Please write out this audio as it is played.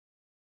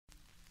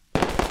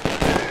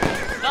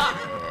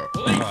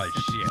Oh,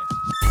 shit.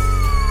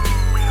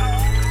 We have a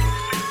potential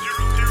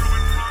 600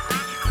 in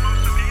progress for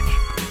most of each.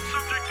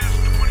 Subject is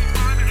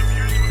 25 and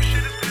appears to have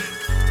shit his pants.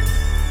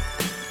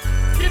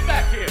 Get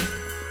back here.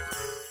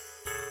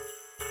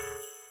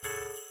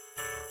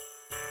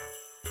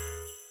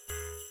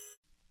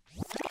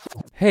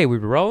 Hey, we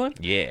rolling?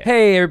 Yeah.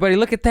 Hey, everybody,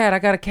 look at that. I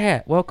got a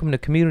cat. Welcome to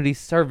Community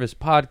Service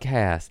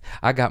Podcast.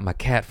 I got my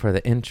cat for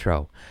the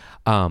intro.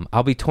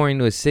 I'll be touring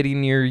to a city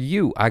near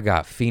you. I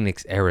got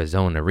Phoenix,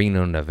 Arizona,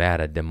 Reno,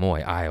 Nevada, Des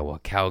Moines, Iowa,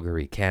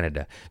 Calgary,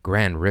 Canada,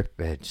 Grand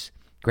Rapids,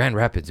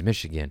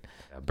 Michigan,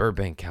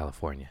 Burbank,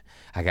 California.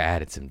 I got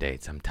added some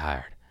dates. I'm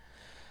tired.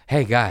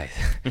 Hey, guys.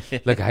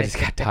 Look, I just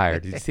got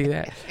tired. Did you see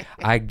that?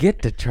 I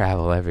get to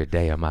travel every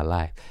day of my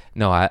life.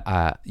 No,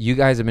 you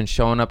guys have been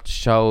showing up to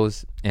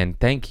shows, and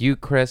thank you,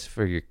 Chris,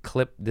 for your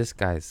clip. This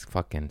guy's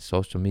fucking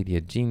social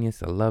media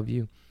genius. I love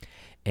you.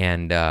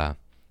 And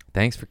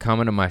thanks for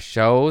coming to my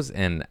shows,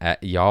 and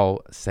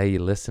y'all say you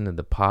listen to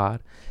the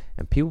pod,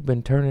 and people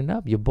been turning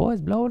up. Your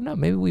boy's blowing up.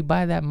 Maybe we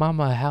buy that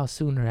mama a house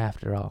sooner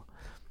after all.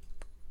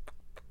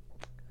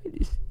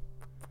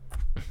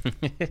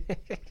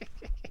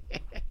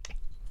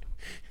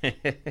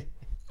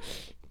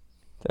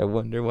 I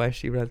wonder why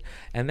she runs.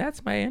 And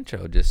that's my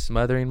intro, just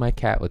smothering my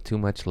cat with too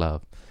much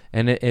love.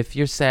 And if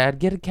you're sad,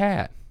 get a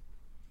cat.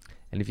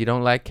 And if you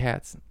don't like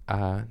cats,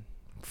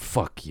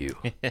 fuck you.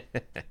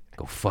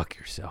 Go fuck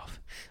yourself.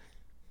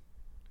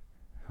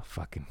 I'll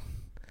fucking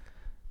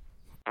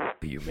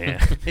you,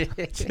 man.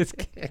 Just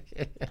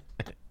kidding.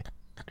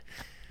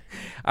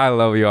 I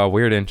love you all.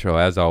 Weird intro,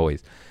 as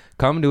always.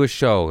 Come to a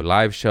show,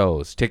 live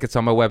shows. Tickets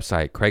on my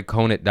website,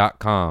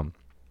 craigconant.com.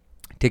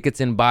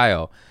 Tickets in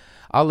bio.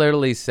 I'll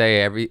literally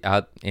say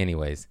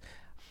anyways,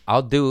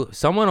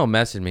 someone will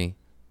message me.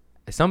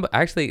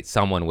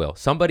 Someone will.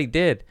 Somebody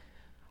did.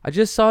 I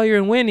just saw you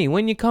in Winnie.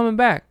 When you coming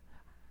back?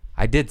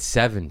 I did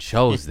 7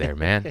 shows there,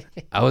 man.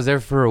 I was there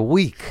for a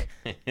week.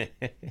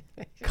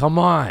 Come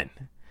on.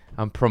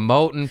 I'm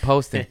promoting,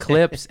 posting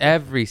clips.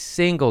 Every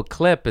single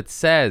clip it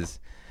says.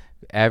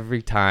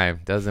 Every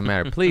time. Doesn't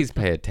matter. Please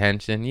pay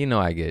attention. You know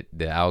I get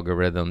the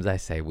algorithms. I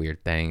say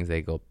weird things.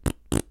 They go...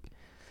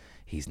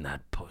 He's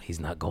not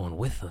going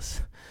with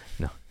us.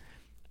 No.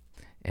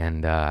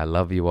 And I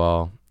love you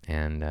all.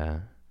 And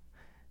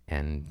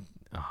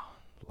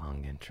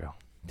long intro.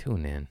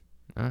 Tune in.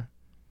 Huh?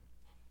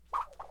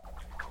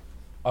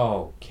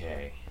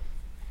 Okay.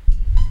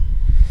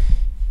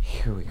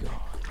 Here we go.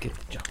 Get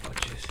the Jumbo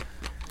Juice.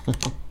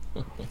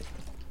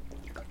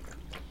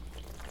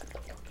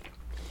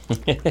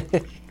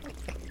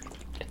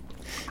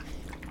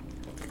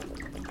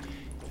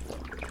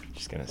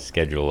 Just gonna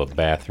schedule a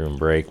bathroom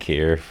break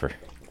here for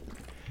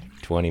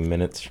 20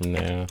 minutes from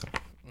now.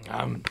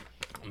 Num.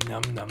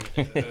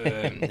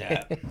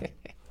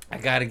 I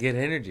gotta get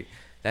energy.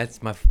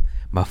 That's my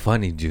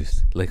funny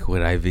juice,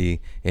 Liquid IV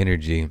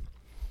Energy,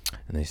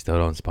 and they still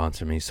don't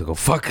sponsor me. So go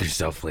fuck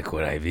yourself,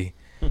 Liquid IV.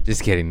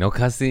 Just kidding. No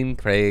cussing,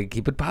 Craig.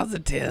 Keep it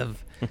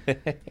positive.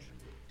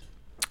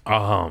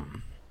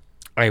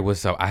 Hey,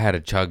 what's up? I had to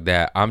chug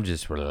that. I'm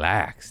just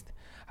relaxed.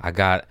 I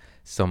got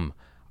some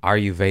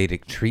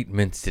Ayurvedic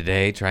treatments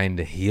today, trying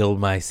to heal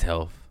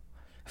myself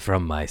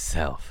from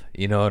myself.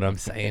 You know what I'm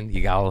saying?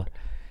 Y'all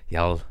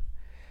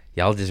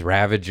just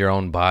ravage your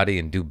own body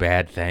and do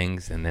bad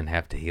things and then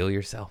have to heal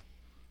yourself.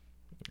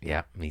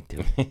 Yeah, me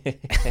too.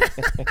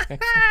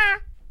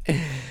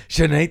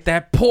 Shouldn't eat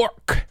that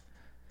pork.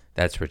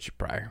 That's Richard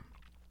Pryor.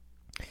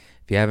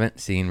 If you haven't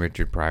seen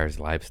Richard Pryor's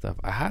live stuff,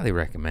 I highly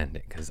recommend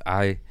it because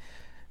I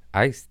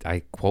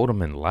quote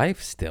him in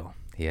life still.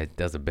 He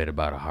does a bit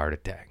about a heart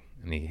attack.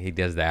 And he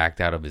does the act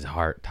out of his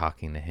heart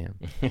talking to him.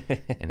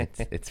 And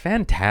it's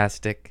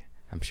fantastic.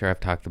 I'm sure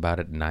I've talked about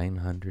it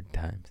 900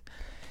 times.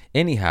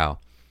 Anyhow,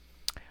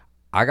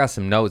 I got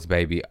some notes,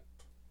 baby.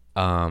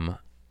 Well,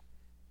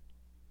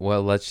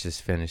 let's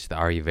just finish the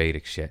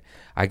Ayurvedic shit.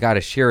 I got a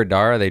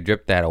Shirodara. They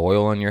drip that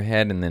oil on your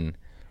head and then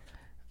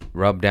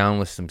rub down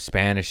with some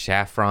Spanish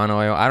saffron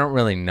oil. I don't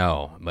really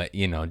know, but,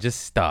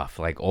 just stuff.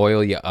 Like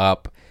oil you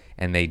up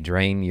and they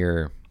drain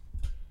your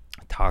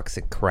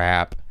toxic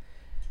crap.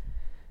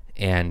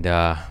 And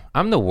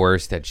I'm the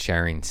worst at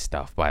sharing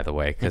stuff, by the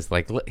way, because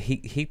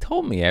he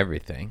told me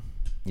everything,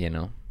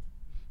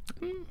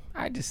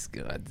 I just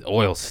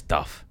oil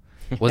stuff.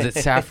 Was it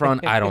saffron?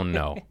 I don't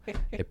know.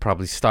 It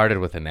probably started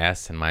with an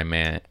S, and my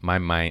main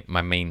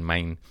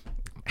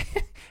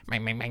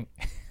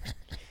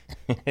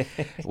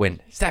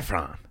when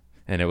saffron,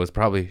 and it was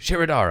probably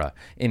Shirodara.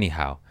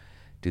 Anyhow,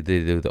 do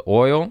they do the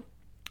oil,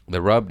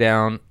 the rub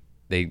down?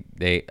 Did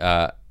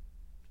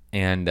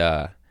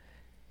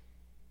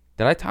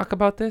I talk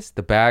about this?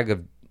 The bag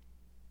of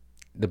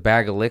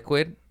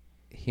liquid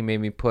he made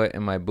me put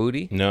in my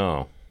booty?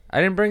 No. I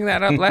didn't bring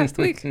that up last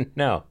week?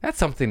 No. That's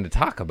something to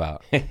talk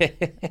about.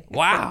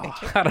 Wow.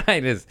 How did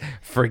I just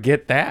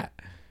forget that?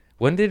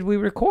 When did we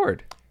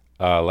record?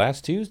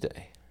 Last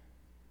Tuesday.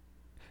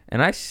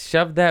 And I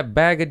shoved that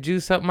bag of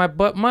juice up my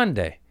butt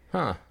Monday.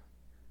 Huh.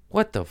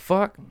 What the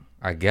fuck?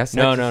 I guess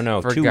No.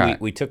 I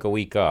forgot. We took a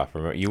week off.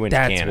 Remember, you went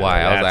That's to Canada.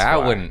 why. I was like, I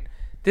wouldn't.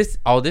 This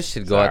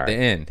should go at the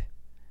Sorry. end.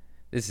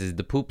 This is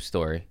the poop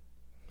story.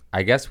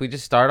 I guess we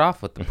just start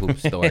off with the poop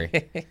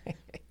story.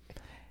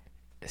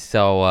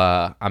 So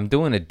I'm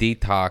doing a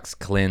detox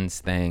cleanse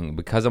thing.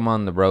 Because I'm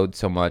on the road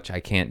so much, I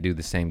can't do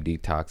the same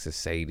detox as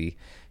Sadie.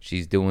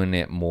 She's doing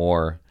it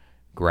more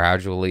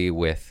gradually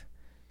with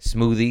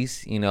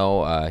smoothies. You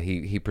know,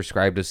 he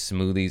prescribed us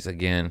smoothies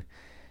again.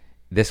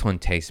 This one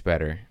tastes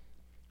better.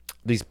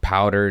 These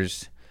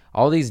powders,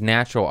 all these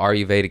natural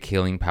Ayurvedic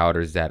healing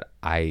powders that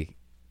I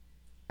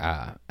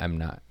am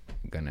not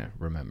going to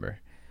remember.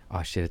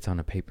 Oh, shit, it's on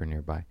a paper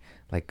nearby.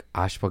 Like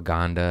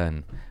ashwagandha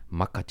and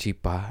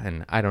makachipa,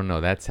 and I don't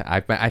know.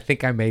 I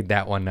think I made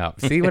that one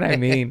up. See what I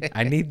mean?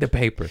 I need the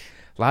paper.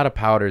 A lot of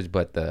powders,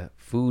 but the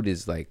food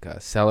is like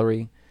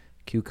celery,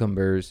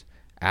 cucumbers,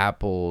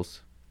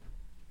 apples,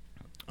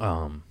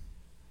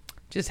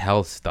 just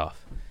health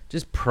stuff,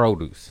 just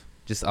produce,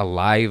 just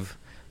alive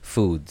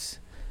foods.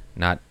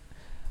 Not,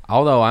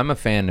 although I'm a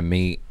fan of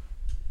meat.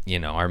 You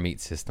know, our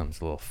meat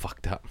system's a little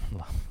fucked up.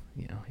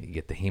 You know, you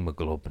get the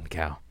hemoglobin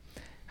cow.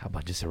 How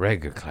about just a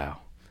regular cow?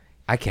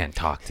 I can't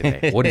talk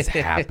today. What is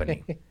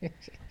happening?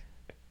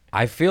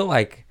 I feel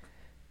like,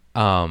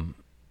 I'm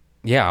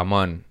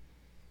on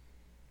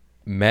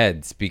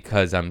meds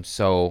because I'm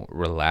so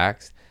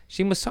relaxed.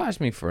 She massaged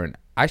me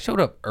I showed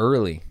up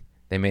early.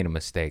 They made a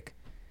mistake.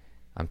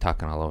 I'm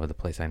talking all over the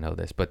place. I know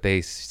this. But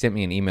they sent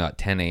me an email at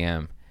 10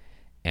 a.m.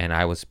 and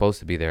I was supposed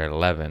to be there at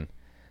 11.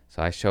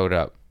 So I showed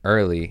up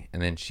early,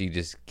 and then she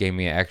just gave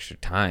me extra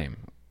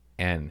time,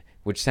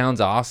 which sounds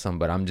awesome,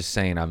 but I'm just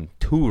saying I'm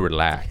too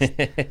relaxed.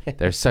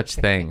 There's such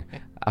thing.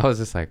 I was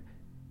just like,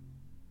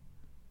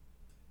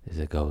 there's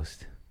a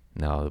ghost.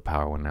 No, the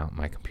power went out.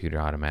 My computer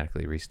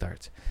automatically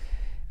restarts.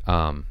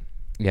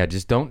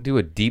 Just don't do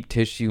a deep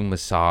tissue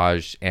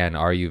massage and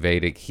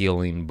Ayurvedic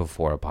healing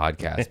before a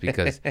podcast,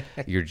 because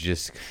you're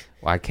just,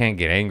 I can't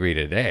get angry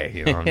today.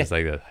 You know, I'm just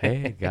like,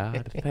 hey,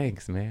 God,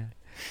 thanks, man.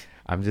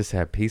 I'm just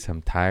at peace.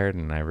 I'm tired,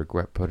 and I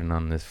regret putting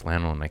on this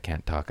flannel, and I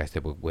can't talk. I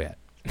said, we're wet.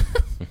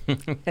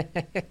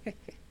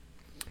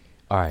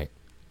 All right,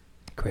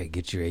 Craig,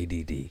 get your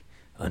ADD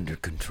under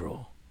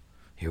control.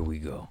 Here we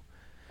go.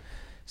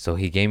 So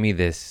he gave me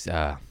this.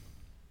 I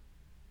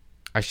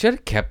should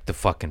have kept the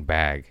fucking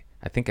bag.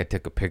 I think I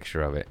took a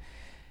picture of it.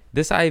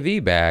 This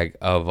IV bag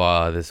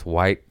of this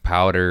white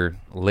powder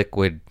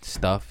liquid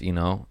stuff, you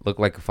know, looked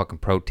like a fucking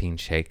protein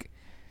shake.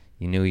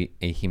 You knew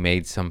he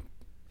made some,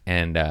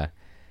 and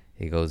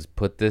he goes,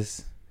 put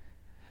this.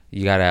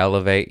 You got to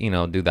elevate, you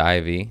know, do the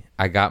IV.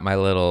 I got my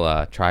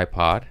little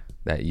tripod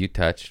that you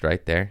touched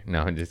right there.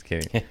 No, I'm just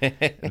kidding.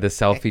 The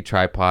selfie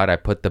tripod. I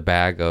put the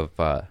bag of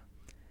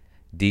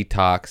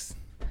detox.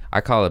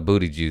 I call it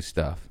booty juice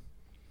stuff.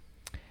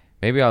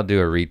 Maybe I'll do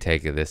a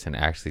retake of this and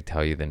actually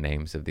tell you the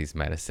names of these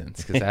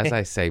medicines. Because as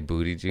I say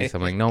booty juice,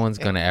 I'm like, no one's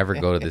going to ever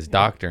go to this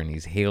doctor and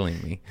he's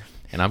healing me.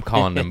 And I'm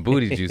calling him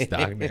booty juice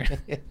doctor.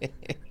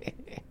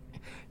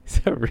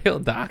 He's a real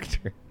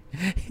doctor.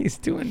 He's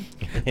doing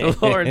the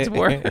Lord's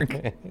work.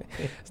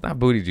 It's not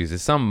booty juice.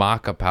 It's some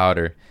maca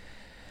powder.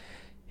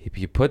 If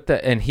you put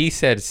and he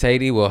said,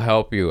 Sadie will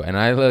help you. And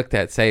I looked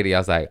at Sadie. I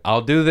was like,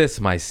 I'll do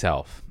this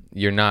myself.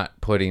 You're not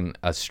putting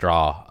a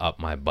straw up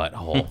my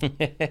butthole.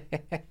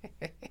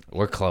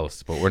 We're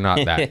close, but we're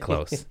not that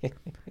close.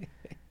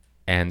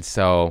 And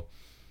so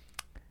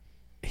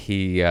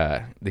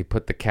they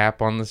put the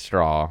cap on the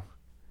straw.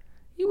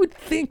 You would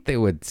think they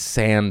would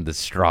sand the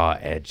straw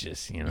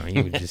edges, you know.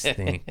 You would just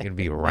think it'd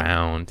be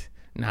round.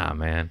 Nah,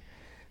 man.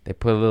 They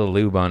put a little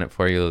lube on it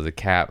for you. It was a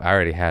cap. I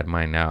already had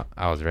mine out.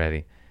 I was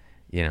ready.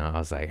 You know, I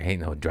was like,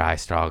 ain't no dry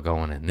straw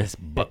going in this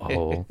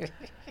butthole.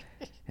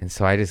 And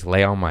so I just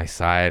lay on my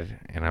side,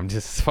 and I'm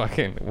just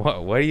fucking,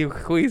 what are you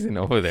squeezing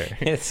over there?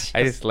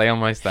 I just lay on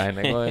my side,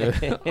 and I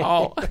go,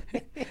 oh.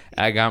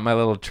 I got my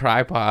little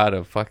tripod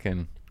of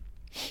fucking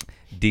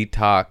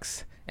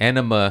detox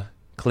enema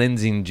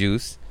cleansing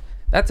juice.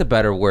 That's a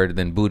better word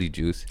than booty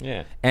juice.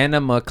 Yeah.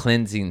 Enema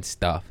cleansing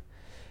stuff.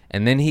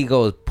 And then he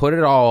goes, put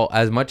it all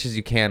as much as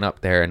you can up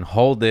there and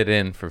hold it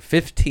in for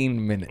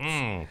 15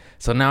 minutes.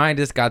 So now I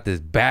just got this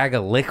bag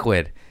of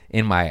liquid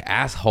in my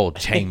asshole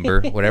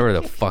chamber, whatever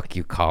the fuck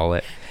you call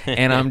it.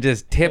 And I'm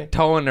just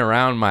tiptoeing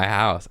around my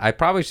house. I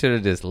probably should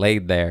have just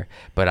laid there,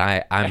 but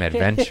I'm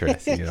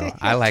adventurous, you know.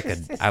 I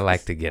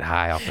like to get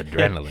high off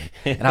adrenaline.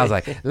 And I was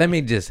like, let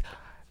me just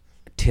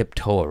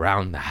tiptoe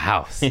around the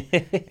house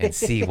and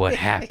see what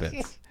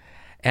happens.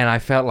 And I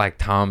felt like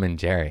Tom and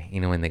Jerry, you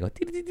know, when they go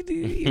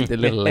the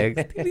little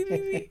legs.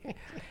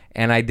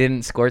 And I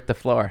didn't squirt the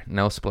floor.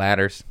 No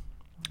splatters.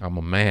 I'm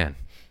a man.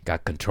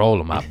 Got control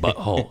of my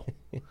butthole.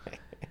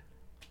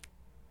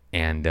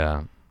 And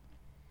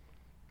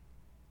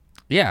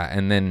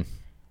and then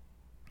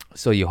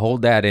so you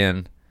hold that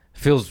in.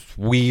 Feels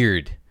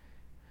weird.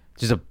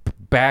 Just a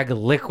bag of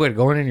liquid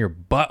going in your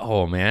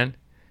butthole, man.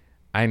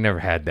 I never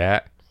had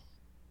that.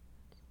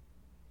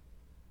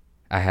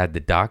 I had the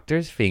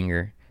doctor's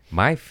finger,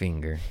 my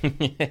finger,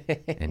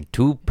 and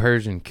 2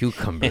 Persian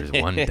cucumbers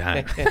one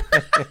time.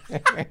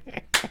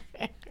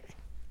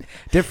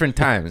 Different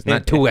times,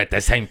 not two at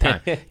the same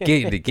time.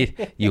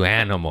 Get you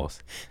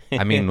animals.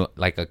 I mean,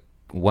 like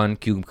one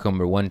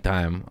cucumber one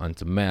time on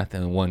some meth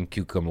and one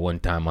cucumber one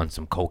time on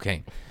some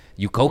cocaine.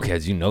 You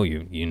cokeheads, you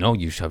know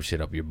you shove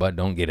shit up your butt.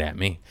 Don't get at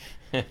me.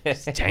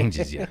 It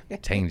changes you.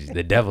 Changes.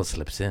 The devil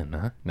slips in,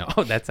 huh? No,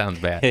 that sounds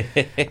bad.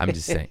 I'm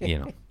just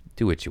saying,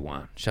 do what you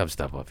want. Shove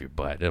stuff up your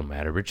butt. It don't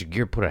matter. Richard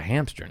Gere put a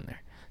hamster in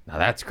there. Now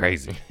that's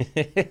crazy.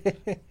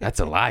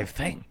 That's a live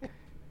thing.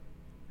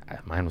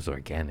 Mine was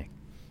organic.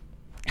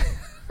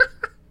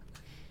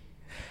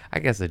 I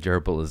guess a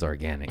gerbil is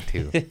organic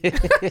too.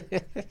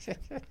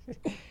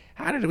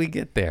 How did we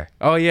get there?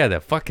 Oh yeah, the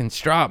fucking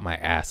straw up my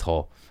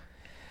asshole.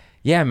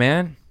 Yeah,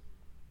 man.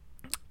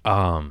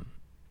 Yeah,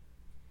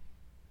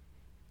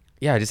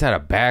 I just had a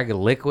bag of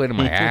liquid in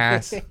my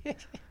ass.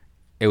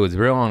 It was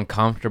real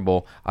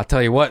uncomfortable. I'll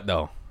tell you what,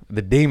 though.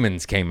 The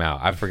demons came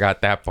out. I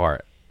forgot that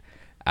part.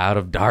 Out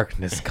of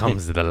darkness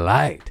comes the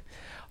light.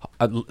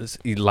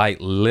 Light,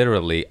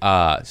 literally.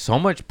 So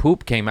much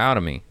poop came out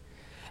of me.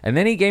 And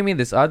then he gave me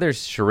this other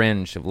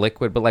syringe of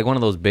liquid, but like one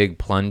of those big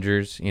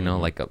plungers,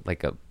 like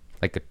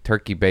a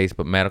turkey base,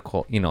 but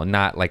medical,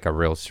 not like a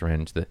real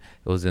syringe. It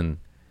was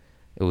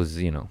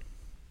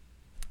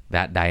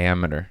that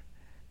diameter,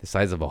 the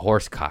size of a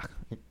horse cock.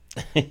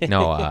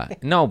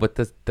 No, but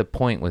the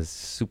point was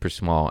super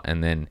small.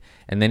 And then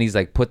he's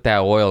like, put that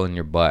oil in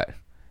your butt,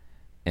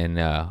 and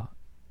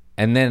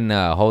then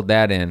hold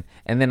that in.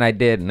 And then I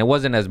did, and it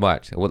wasn't as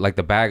much. It was like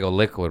the bag of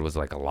liquid was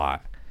like a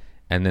lot,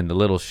 and then the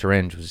little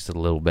syringe was just a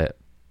little bit.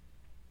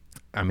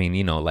 I mean,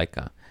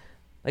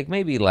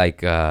 maybe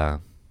like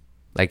an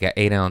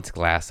 8-ounce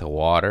glass of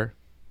water,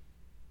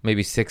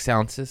 maybe 6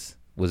 ounces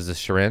was the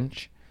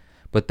syringe.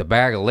 But the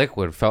bag of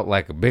liquid felt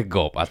like a big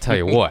gulp. I'll tell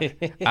you what.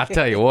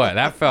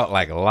 That felt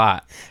like a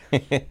lot.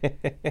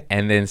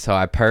 And then so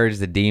I purged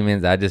the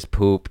demons. I just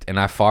pooped and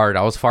I farted.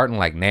 I was farting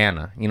like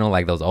Nana.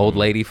 Like those old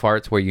lady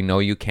farts where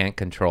you can't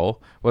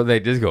control. Well,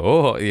 they just go,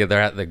 oh, yeah,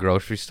 they're at the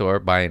grocery store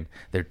buying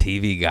their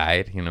TV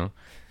guide,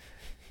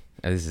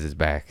 This is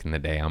back in the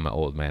day. I'm an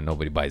old man.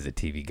 Nobody buys a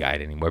TV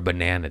guide anymore. But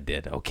Nana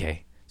did,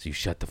 okay? So you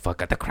shut the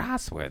fuck up. The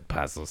crossword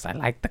puzzles. I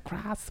like the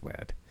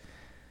crossword.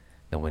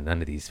 Then when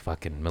none of these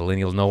fucking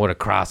millennials know what a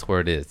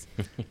crossword is.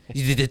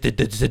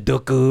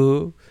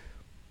 Sudoku.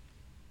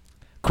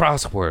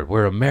 Crossword.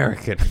 We're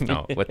American.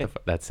 No, what the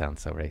fuck? That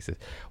sounds so racist.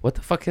 What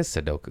the fuck is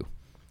Sudoku?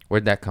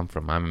 Where'd that come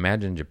from? I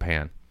imagine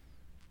Japan.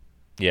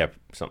 Yeah,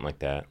 something like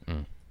that.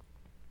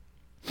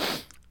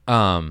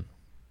 I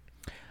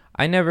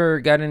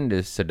never got into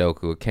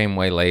Sudoku. It came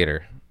way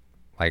later.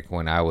 Like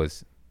when I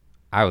was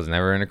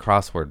never into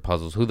crossword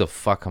puzzles. Who the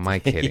fuck am I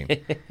kidding?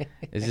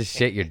 It's just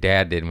shit your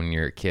dad did when you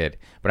were a kid.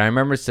 But I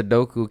remember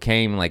Sudoku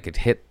came, like it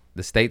hit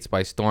the States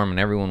by storm and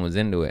everyone was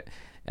into it.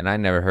 And I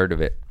never heard of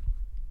it.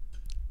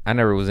 I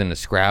never was into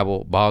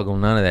Scrabble, Boggle,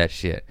 none of that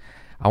shit.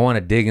 I want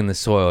to dig in the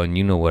soil and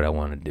you know what I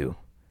want to do.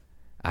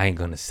 I ain't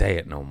going to say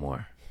it no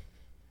more.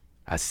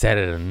 I said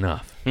it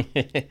enough.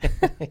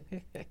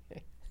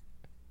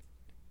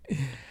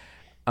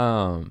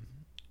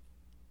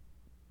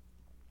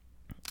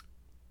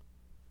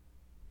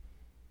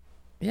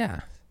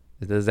 Yeah.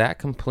 Does that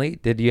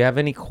complete? Did you have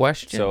any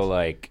questions? So,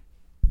 like,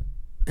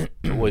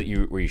 were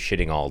you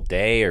shitting all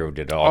day, or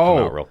did it all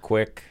come out real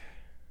quick?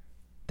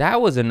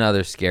 That was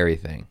another scary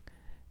thing.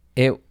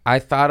 I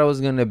thought it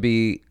was gonna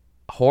be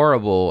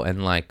horrible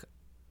and like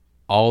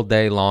all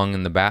day long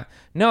in the bath.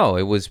 No,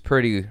 it was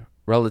pretty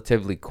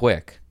relatively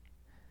quick,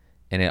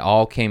 and it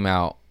all came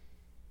out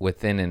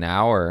within an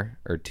hour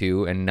or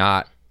two, and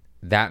not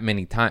that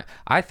many times.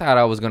 I thought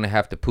I was gonna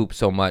have to poop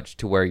so much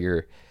to where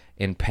you're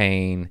in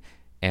pain.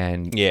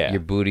 And your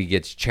booty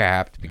gets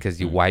chapped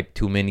because you wipe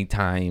too many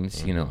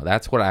times.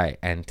 That's what I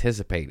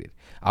anticipated.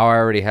 I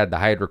already had the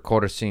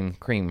hydrocortisone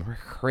cream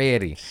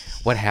ready.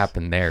 What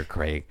happened there,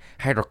 Craig?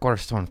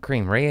 Hydrocortisone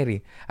cream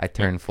ready. I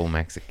turned full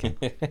Mexican.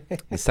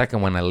 The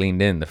second one, I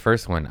leaned in. The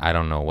first one, I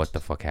don't know what the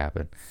fuck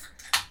happened.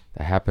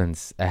 It happened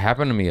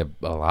to me a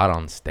lot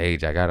on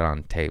stage. I got it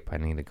on tape. I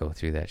need to go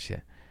through that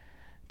shit.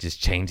 Just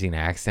changing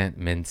accent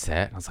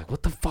mid-set. I was like,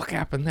 what the fuck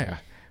happened there?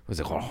 It was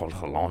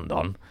like,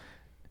 London.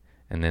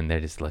 And then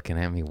they're just looking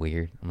at me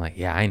weird. I'm like,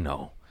 yeah, I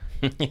know.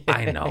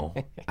 I know.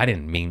 I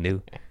didn't mean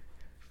to.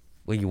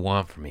 What do you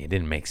want from me? It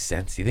didn't make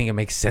sense. You think it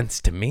makes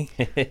sense to me?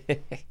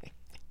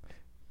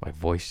 My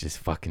voice just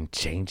fucking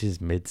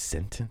changes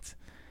mid-sentence.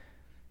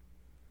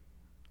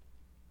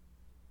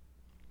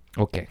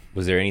 Okay.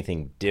 Was there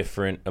anything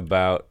different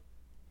about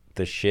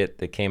the shit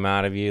that came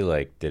out of you?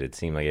 Like, did it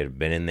seem like it had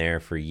been in there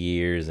for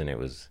years and it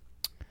was...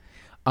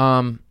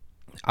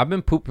 I've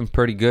been pooping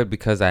pretty good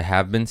because I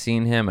have been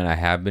seeing him and I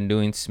have been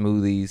doing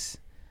smoothies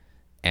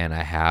and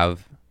I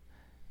have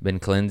been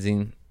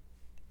cleansing.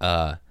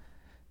 So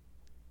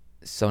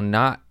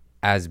not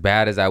as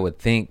bad as I would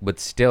think, but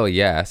still,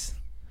 yes.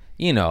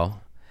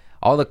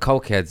 All the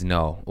cokeheads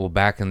know. Well,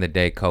 back in the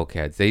day,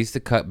 cokeheads. They used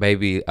to cut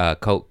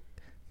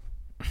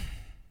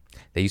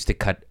They used to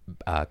cut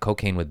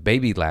cocaine with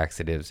baby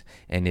laxatives,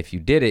 and if you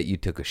did it, you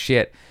took a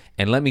shit.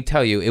 And let me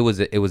tell you, it was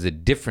a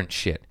different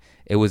shit.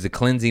 It was a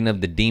cleansing of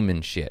the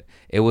demon shit.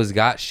 It was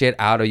got shit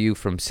out of you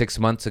from 6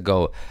 months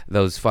ago.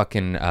 Those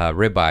fucking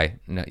ribeye,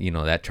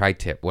 that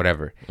tri-tip,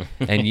 whatever,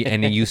 and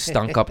you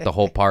stunk up the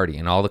whole party.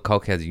 And all the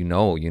cokeheads, you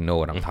know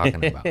what I'm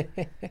talking about.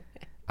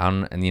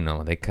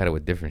 And they cut it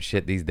with different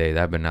shit these days.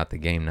 I've been out the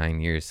game 9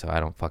 years, so I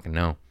don't fucking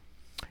know.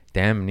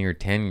 Damn near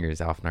 10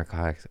 years off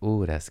narcotics.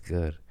 Ooh, that's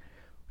good.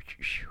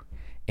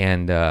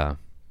 And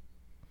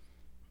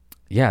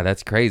yeah,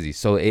 that's crazy.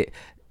 So it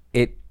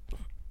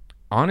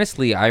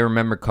honestly, I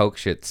remember coke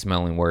shit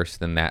smelling worse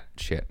than that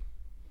shit.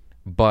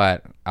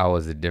 But I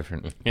was a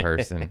different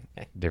person,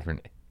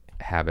 different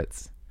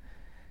habits.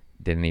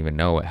 Didn't even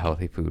know what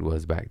healthy food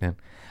was back then.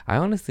 I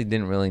honestly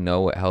didn't really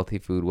know what healthy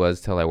food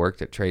was till I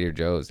worked at Trader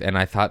Joe's. And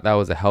I thought that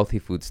was a healthy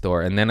food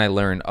store. And then I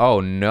learned, oh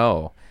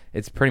no,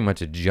 it's pretty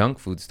much a junk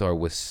food store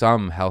with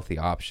some healthy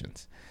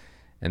options.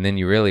 And then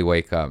you really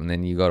wake up and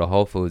then you go to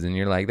Whole Foods and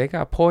you're like, they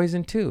got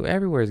poison too.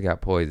 Everywhere's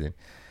got poison.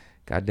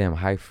 Goddamn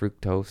high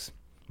fructose,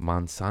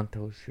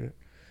 Monsanto shit.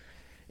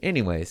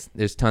 Anyways,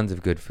 there's tons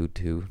of good food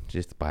too.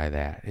 Just buy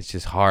that. It's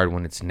just hard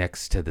when it's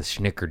next to the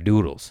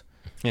Snickerdoodles.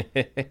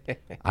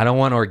 I don't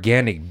want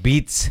organic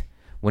beets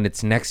when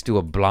it's next to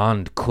a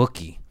blonde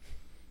cookie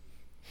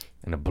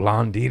and a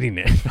blonde eating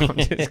it. I'm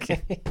just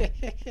kidding.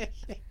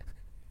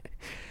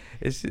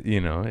 It's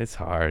it's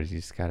hard. You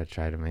just gotta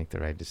try to make the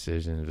right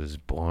decision. It was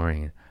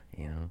boring,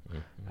 You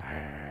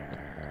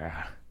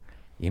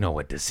know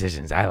what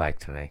decisions I like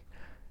to make?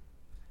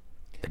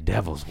 The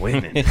devil's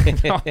winning.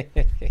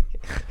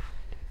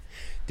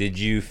 Did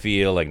you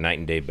feel like night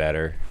and day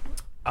better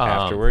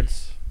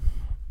afterwards?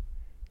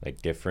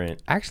 Like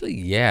different? Actually,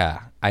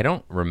 yeah. I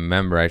don't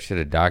remember. I should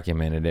have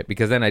documented it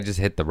because then I just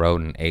hit the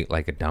road and ate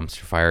like a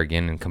dumpster fire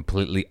again and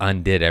completely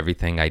undid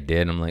everything I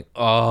did. I'm like,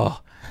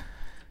 oh,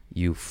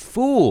 you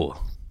fool.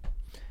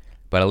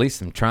 But at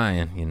least I'm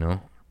trying,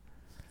 And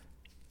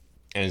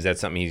is that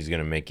something he's going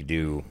to make you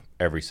do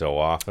every so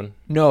often?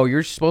 No,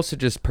 you're supposed to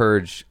just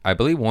purge, I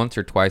believe, once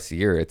or twice a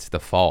year. It's the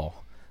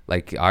fall.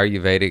 Like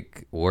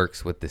Ayurvedic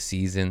works with the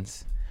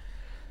seasons.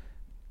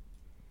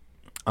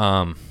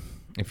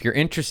 If you're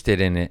interested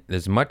in it,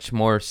 there's much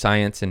more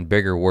science and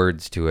bigger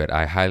words to it.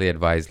 I highly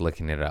advise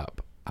looking it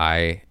up.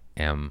 I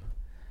am,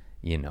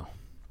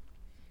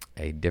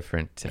 a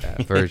different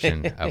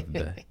version of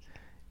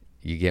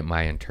you get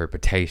my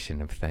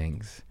interpretation of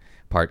things.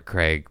 Part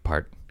Craig,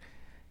 part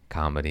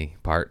comedy,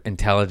 part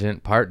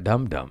intelligent, part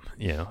dum-dum.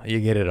 You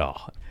get it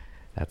all.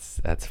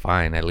 That's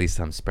fine. At least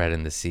I'm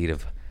spreading the seed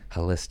of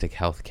holistic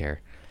healthcare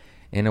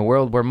in a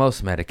world where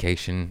most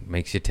medication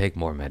makes you take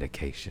more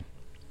medication.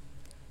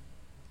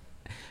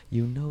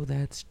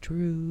 That's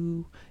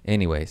true.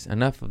 Anyways,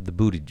 enough of the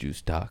booty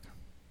juice talk.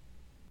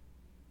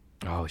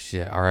 Oh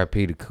shit,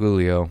 R.I.P. to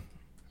Coolio.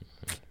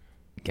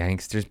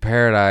 Gangster's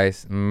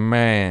Paradise.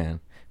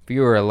 Man, if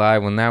you were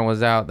alive when that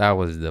was out, that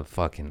was the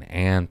fucking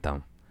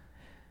anthem.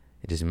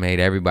 It just made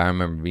everybody, I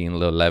remember being a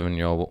little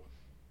 11-year-old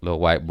little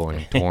white boy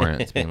in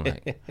Torrance being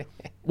like,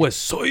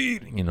 West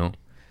Side,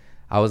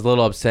 I was a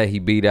little upset he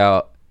beat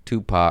out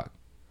Tupac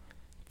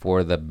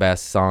for the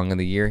best song of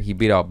the year. He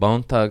beat out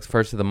Bone Thugs,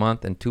 First of the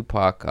Month, and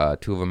Tupac,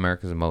 Two of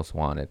America's Most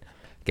Wanted.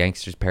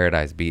 Gangster's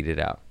Paradise beat it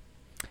out.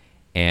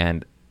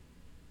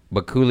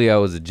 But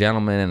Coolio was a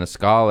gentleman and a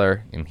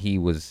scholar, and he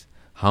was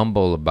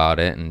humble about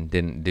it and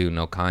didn't do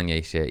no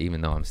Kanye shit, even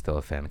though I'm still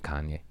a fan of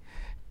Kanye.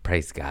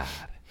 Praise God.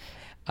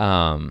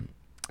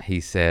 He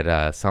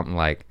said something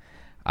like,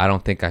 I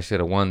don't think I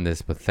should have won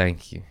this, but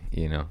thank you,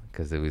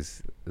 because it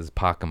was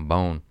Pac and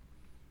Bone.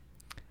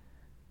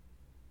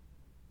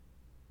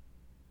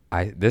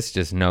 This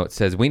just note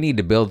says, we need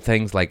to build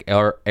things like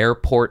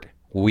airport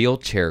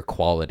wheelchair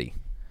quality.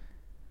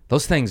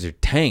 Those things are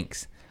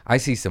tanks. I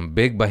see some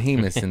big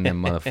behemoths in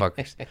them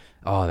motherfuckers.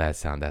 Oh,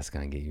 that's going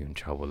to get you in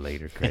trouble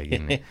later, Craig,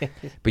 isn't it?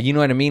 But you know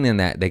what I mean in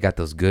that they got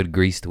those good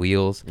greased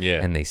wheels.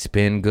 Yeah. And they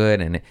spin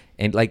good.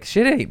 And like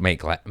shit ain't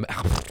make like...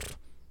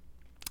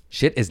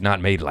 Shit is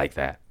not made like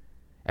that.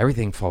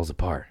 Everything falls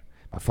apart.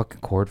 My fucking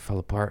cord fell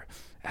apart.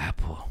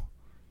 Apple.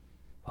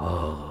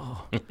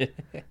 Oh.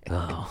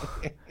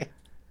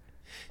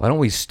 Why don't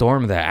we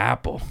storm the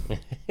Apple?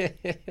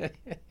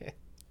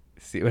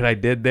 See what I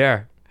did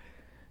there?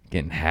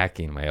 Getting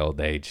hacky in my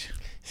old age.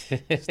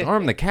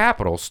 Storm the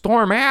Capitol.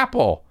 Storm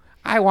Apple.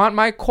 I want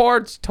my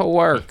cords to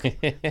work.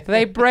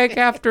 They break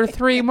after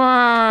 3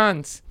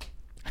 months.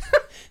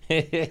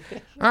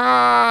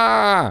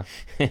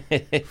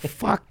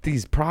 Fuck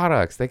these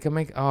products. They can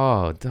make...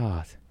 Oh,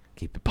 duh.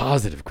 Keep it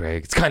positive,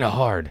 Craig. It's kind of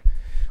hard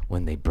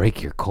when they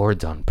break your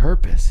cords on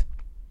purpose.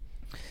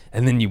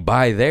 And then you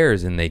buy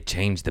theirs and they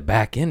change the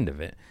back end of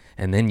it.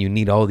 And then you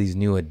need all these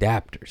new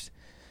adapters.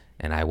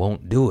 And I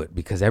won't do it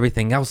because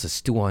everything else is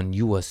still on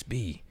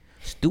USB.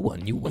 Still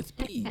on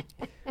USB.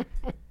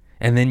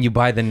 And then you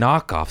buy the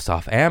knockoffs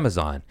off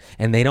Amazon.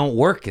 And they don't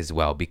work as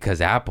well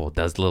because Apple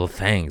does little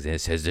things. And it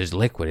says there's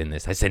liquid in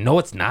this. I said, no,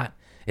 it's not.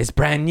 It's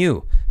brand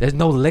new. There's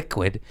no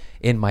liquid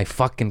in my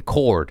fucking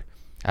cord.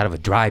 Out of a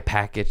dry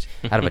package.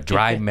 Out of a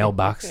dry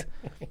mailbox.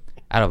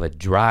 Out of a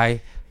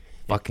dry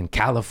fucking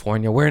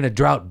California. We're in a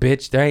drought,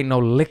 bitch. There ain't no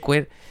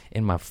liquid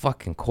in my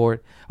fucking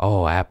court.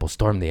 Oh, Apple,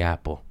 storm the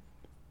Apple.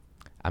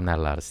 I'm not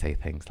allowed to say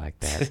things like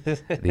that.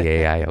 The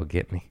AI will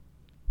get me.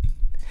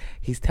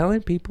 He's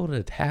telling people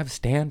to have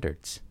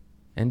standards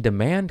and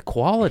demand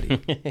quality.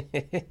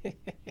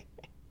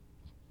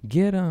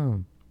 Get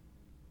 'em.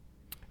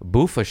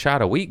 Boof a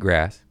shot of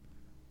wheatgrass.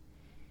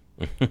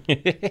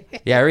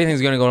 Yeah,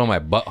 everything's going to go to my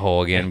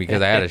butthole again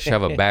because I had to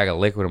shove a bag of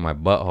liquid in my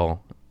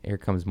butthole. Here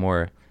comes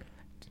more.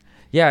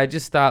 Yeah, I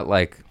just thought,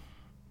 like...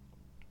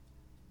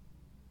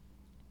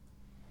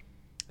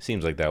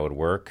 Seems like that would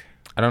work.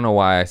 I don't know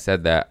why I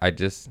said that. I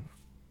just,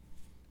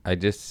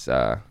 it's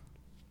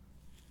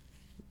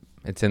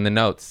in the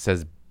notes. It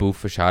says,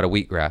 boof a shot of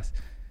wheatgrass.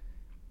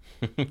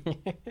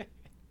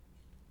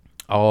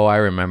 Oh, I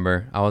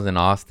remember. I was in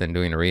Austin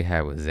doing a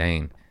rehab with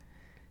Zane.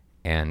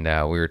 And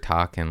we were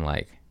talking,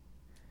 like,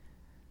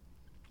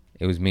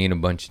 it was me and a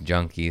bunch of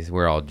junkies.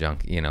 We're all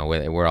junkies, you know,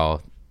 we're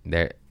all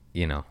there,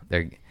 you know,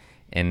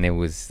 and it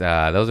was,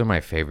 those are my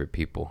favorite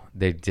people.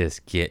 They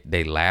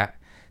laugh.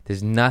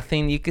 There's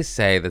nothing you could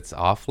say that's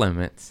off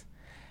limits.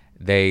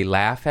 They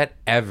laugh at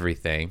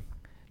everything.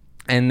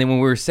 And then when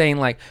we were saying,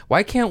 like,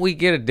 why can't we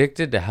get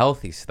addicted to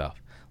healthy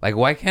stuff? Like,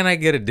 why can't I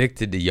get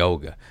addicted to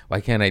yoga?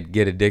 Why can't I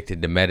get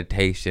addicted to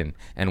meditation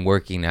and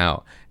working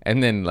out?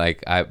 And then,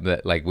 like,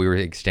 we were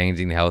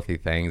exchanging healthy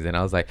things, and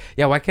I was like,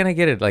 yeah, why can't I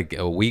get it, like,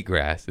 a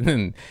wheatgrass?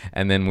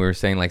 And then we were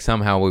saying, like,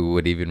 somehow we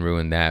would even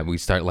ruin that. We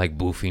start, like,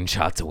 boofing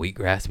shots of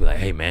wheatgrass. Be like,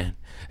 hey, man,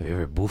 have you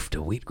ever boofed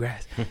a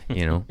wheatgrass?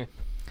 You know?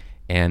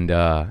 And,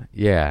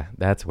 yeah,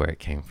 that's where it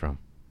came from.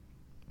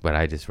 But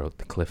I just wrote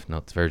the Cliff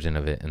Notes version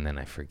of it, and then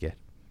I forget.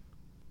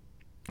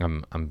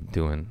 I'm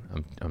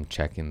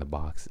checking the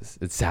boxes.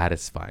 It's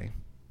satisfying.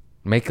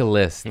 Make a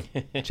list.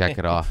 Check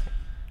it off.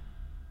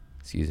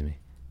 Excuse me.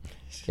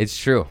 It's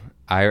true.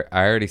 I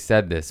already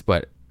said this,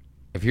 but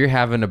if you're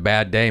having a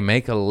bad day,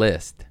 make a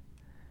list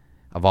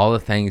of all the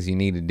things you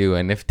need to do.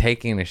 And if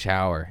taking a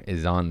shower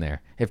is on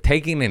there, if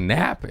taking a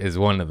nap is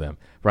one of them,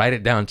 write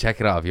it down,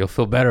 check it off. You'll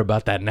feel better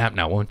about that nap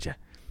now, won't you?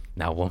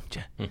 Now, won't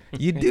you?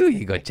 You do.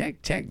 You go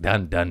check,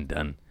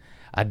 done.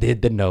 I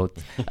did the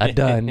notes. I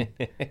done.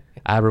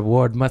 I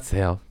reward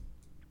myself.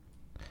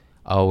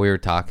 Oh, we were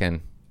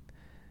talking.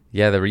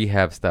 Yeah, the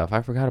rehab stuff.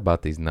 I forgot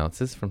about these notes.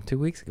 This is from 2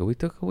 weeks ago. We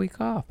took a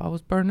week off. I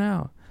was burnt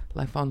out.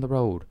 Life on the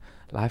road.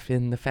 Life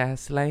in the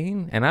fast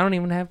lane. And I don't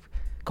even have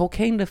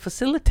cocaine to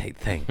facilitate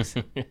things.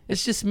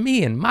 It's just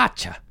me and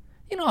matcha.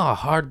 You know how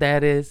hard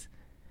that is?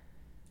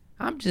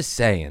 I'm just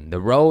saying. The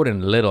road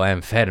and little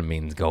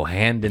amphetamines go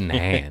hand in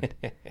hand.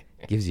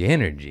 Gives you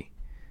energy.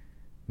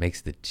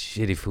 Makes the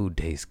shitty food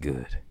taste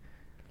good.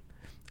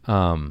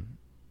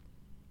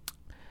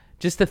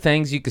 Just the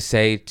things you could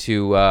say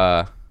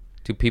to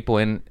people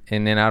in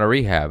and out of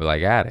rehab,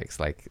 like addicts,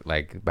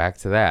 like back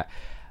to that.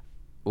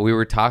 We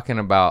were talking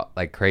about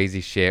like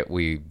crazy shit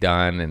we've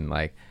done, and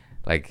like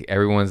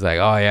everyone's like,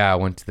 oh yeah, I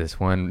went to this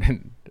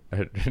one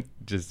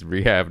just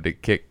rehab to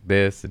kick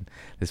this, and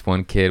this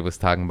one kid was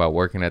talking about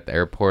working at the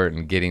airport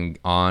and getting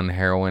on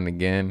heroin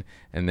again,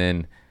 and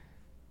then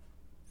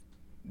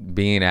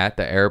being at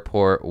the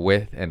airport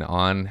with and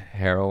on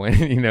heroin,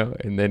 you know,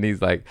 and then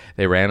he's like,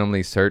 they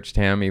randomly searched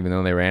him, even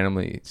though they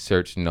randomly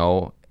searched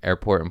no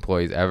airport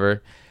employees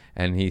ever.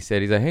 And he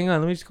said, he's like, hang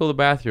on, let me just go to the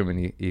bathroom.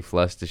 And he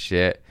flushed the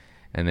shit,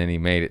 and then he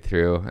made it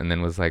through, and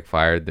then was like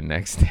fired the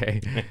next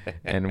day.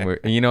 And we're,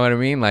 you know what I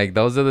mean? Like,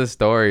 those are the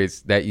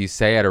stories that you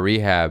say at a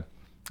rehab,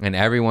 and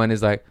everyone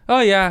is like,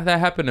 oh yeah, that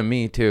happened to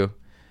me too.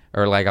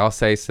 Or like, I'll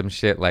say some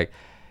shit like,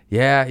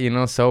 yeah, you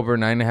know, sober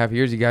 9.5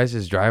 years, you guys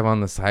just drive on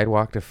the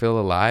sidewalk to feel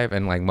alive.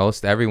 And like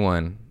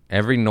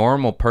every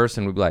normal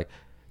person would be like,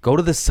 go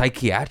to the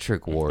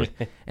psychiatric ward.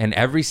 And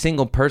every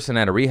single person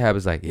at a rehab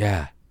is like,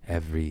 yeah,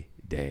 every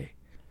day,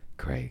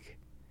 Craig,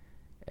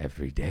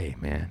 every day,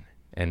 man.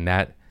 And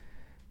that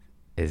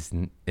is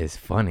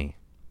funny.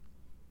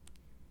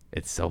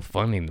 It's so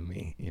funny to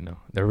me, you know,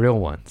 the real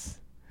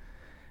ones.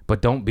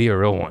 But don't be a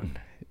real one.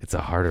 It's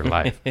a harder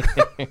life.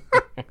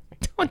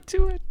 Don't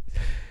do it.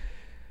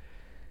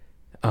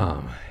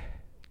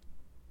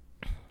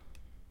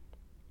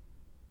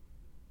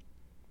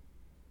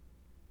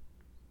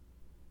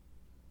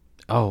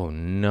 Oh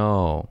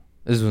no,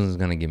 this one's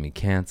gonna get me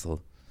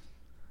canceled.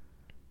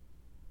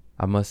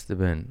 I must have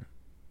been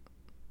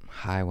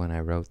high when I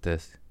wrote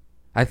this.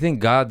 I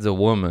think God's a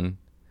woman,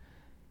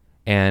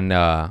 and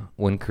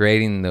when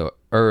creating the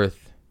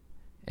earth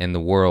and the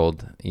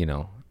world, you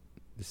know,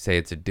 say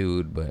it's a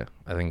dude, but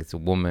I think it's a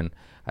woman.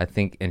 I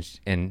think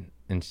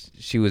and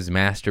she was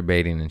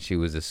masturbating, and she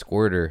was a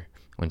squirter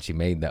when she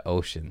made the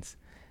oceans,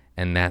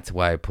 and that's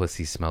why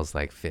pussy smells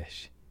like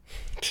fish.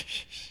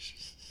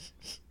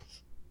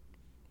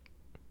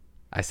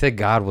 I said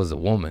God was a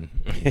woman.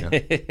 You know?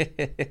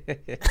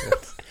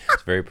 It's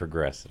very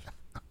progressive.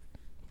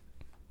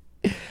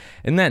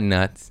 Isn't that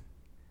nuts?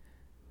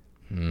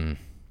 I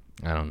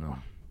don't know.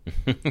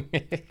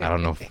 I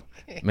don't know.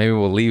 Maybe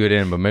we'll leave it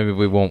in, but maybe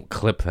we won't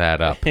clip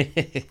that up.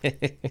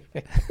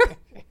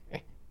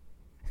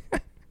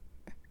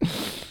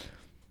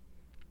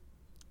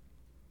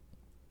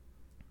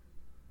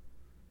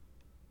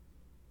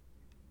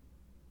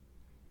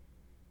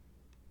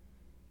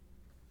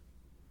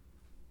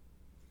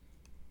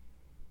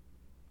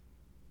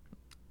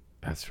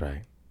 That's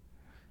right.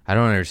 I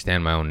don't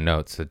understand my own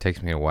notes, so it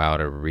takes me a while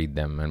to read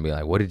them and be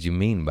like, what did you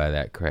mean by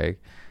that, Craig?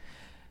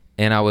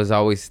 And I was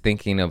always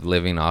thinking of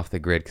living off the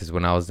grid because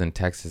when I was in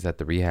Texas at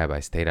the rehab, I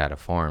stayed at a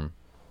farm.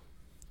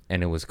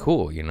 And it was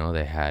cool, you know.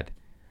 They had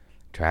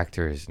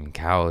tractors and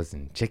cows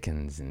and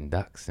chickens and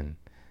ducks and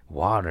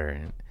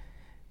water.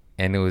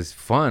 And it was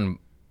fun.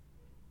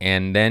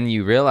 And then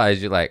you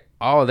realize you're like,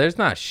 oh, there's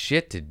not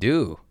shit to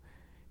do.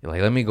 You're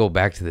like, let me go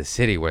back to the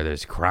city where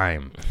there's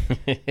crime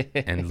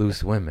and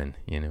loose women,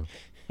 you know.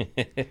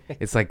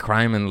 It's like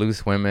crime and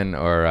loose women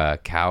or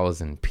cows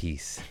and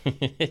peace.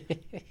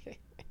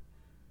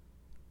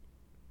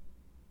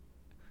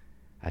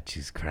 I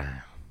choose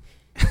crime.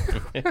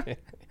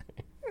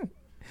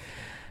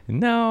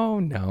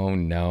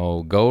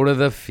 No. Go to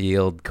the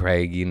field,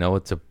 Craig. You know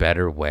it's a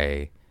better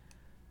way.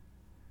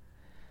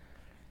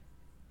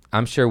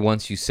 I'm sure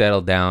once you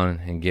settle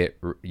down and get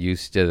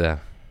used to the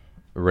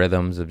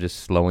rhythms of just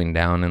slowing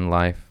down in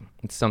life,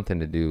 it's something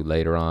to do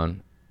later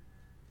on.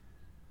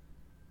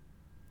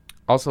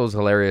 Also, it was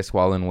hilarious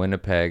while in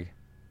Winnipeg.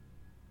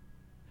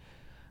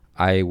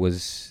 They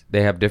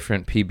have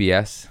different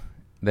PBS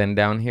than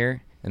down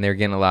here, and they're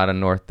getting a lot of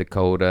North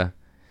Dakota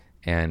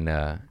and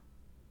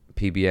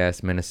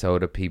PBS,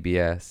 Minnesota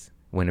PBS,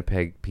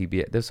 Winnipeg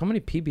PBS. There's so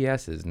many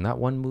PBSs, not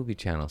one movie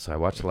channel, so I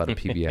watched a lot of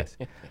PBS.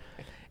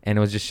 And it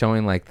was just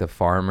showing like the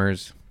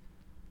farmers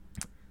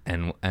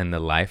and the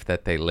life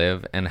that they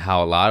live and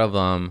how a lot of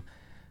them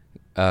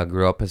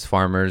grew up as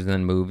farmers and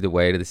then moved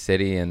away to the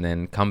city and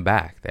then come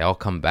back. They all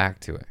come back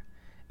to it.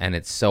 And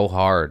it's so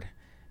hard.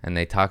 And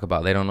they talk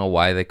about they don't know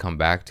why they come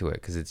back to it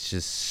because it's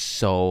just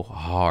so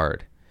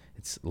hard.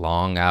 It's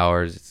long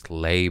hours. It's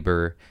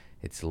labor.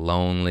 It's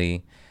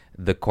lonely.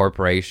 The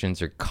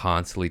corporations are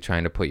constantly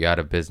trying to put you out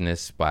of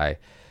business by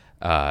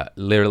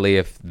literally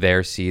if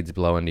their seeds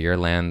blow into your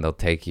land, they'll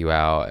take you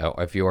out.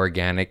 If you're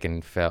organic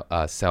and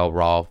sell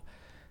raw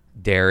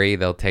dairy,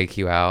 they'll take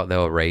you out.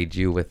 They'll raid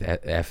you with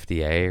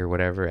FDA or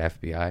whatever,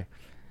 FBI.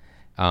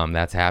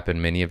 That's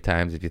happened many of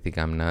times. If you think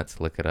I'm nuts,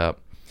 look it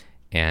up.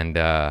 And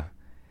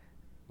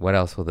what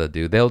else will they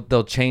do?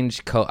 They'll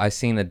change I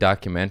seen a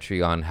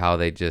documentary on how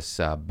they just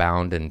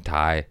bound and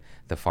tie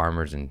the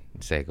farmers and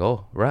say,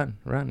 go, run,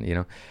 you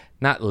know.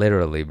 Not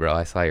literally, bro.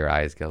 I saw your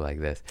eyes go like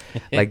this.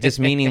 Like just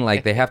meaning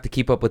like they have to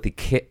keep up with the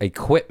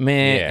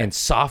equipment and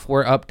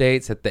software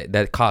updates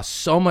that cost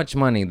so much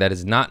money that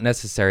is not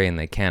necessary and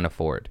they can't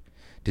afford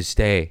to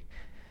stay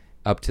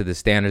up to the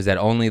standards that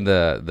only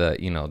the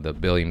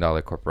 $1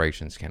 billion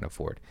corporations can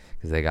afford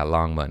because they got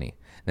long money.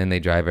 Then they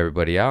drive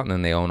everybody out and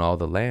then they own all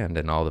the land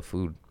and all the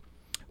food.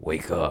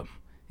 Wake up.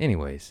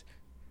 Anyways,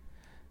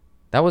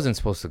 that wasn't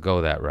supposed to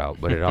go that route,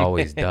 but it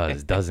always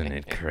does, doesn't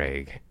it,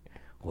 Craig?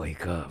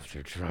 Wake up,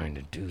 they're trying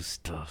to do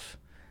stuff.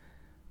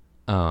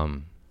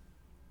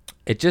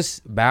 It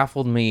just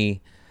baffled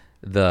me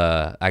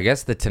the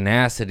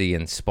tenacity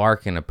and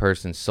spark in a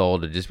person's soul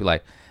to just be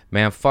like,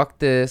 man, fuck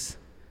this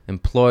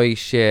employee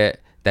shit.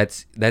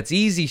 That's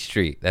easy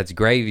street. That's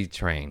gravy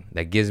train.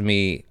 That gives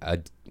me a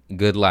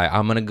good life.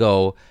 I'm gonna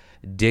go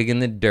dig in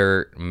the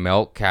dirt,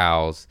 milk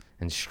cows,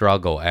 and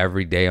struggle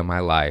every day of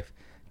my life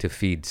to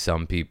feed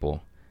some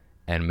people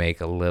and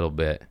make a little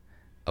bit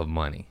of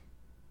money.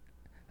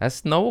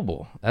 That's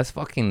noble. That's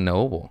fucking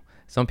noble.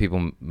 Some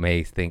people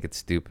may think it's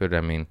stupid.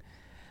 I mean,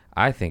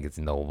 I think it's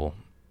noble.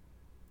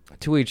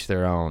 To each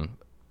their own.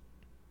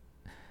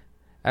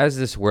 As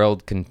this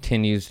world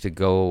continues to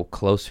go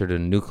closer to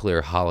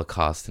nuclear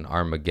holocaust and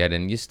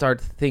Armageddon, you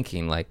start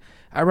thinking like,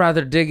 I'd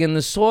rather dig in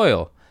the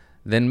soil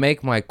than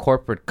make my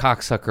corporate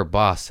cocksucker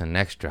boss an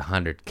extra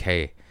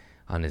 $100K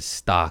on his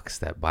stocks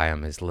that buy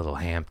him his little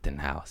Hampton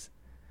house.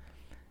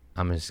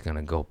 I'm just going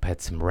to go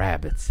pet some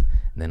rabbits, and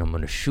then I'm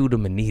going to shoot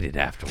them and eat it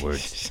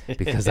afterwards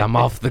because I'm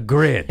off the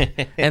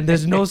grid, and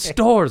there's no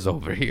stores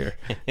over here.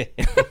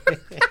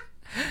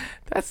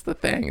 That's the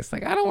thing. It's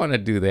like, I don't want to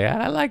do that.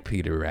 I like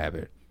Peter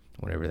Rabbit,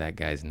 whatever that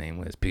guy's name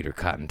was, Peter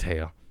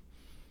Cottontail,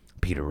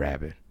 Peter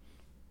Rabbit.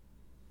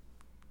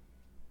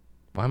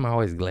 Why am I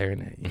always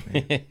glaring at you,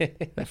 man?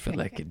 I feel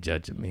like you're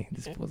judging me.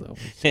 This was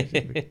always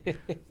judging me.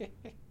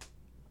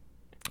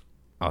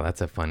 Oh,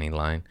 that's a funny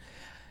line.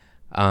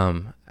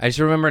 I just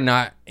remember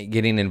not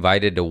getting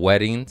invited to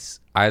weddings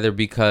either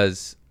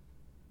because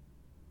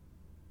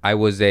I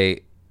was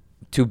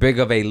too big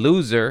of a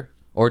loser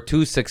or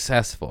too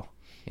successful.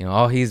 You know,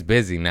 oh, he's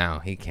busy now.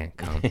 He can't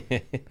come.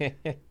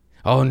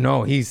 Oh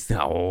no, he's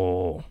on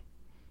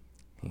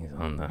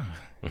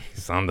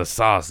the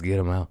sauce. Get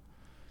him out.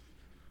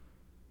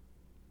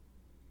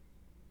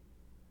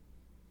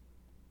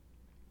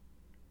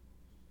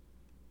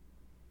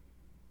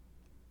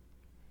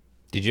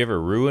 Did you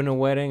ever ruin a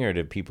wedding, or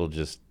did people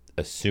just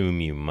assume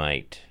you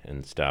might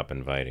and stop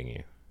inviting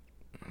you?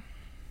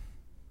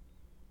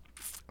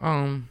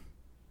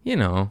 You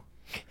know,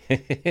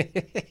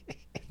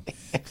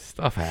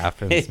 stuff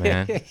happens,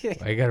 man.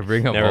 I gotta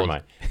bring up.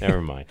 Never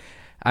mind.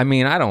 I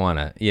mean, I don't want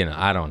to. You know,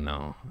 I don't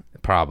know.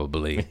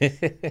 Probably.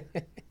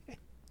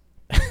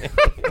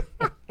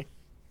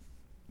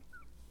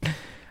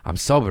 I'm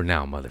sober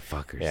now,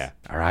 motherfuckers. Yeah.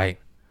 All right.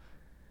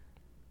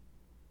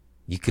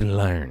 You can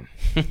learn.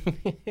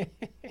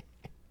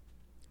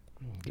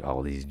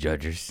 All these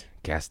judges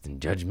casting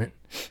judgment.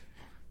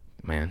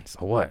 Man,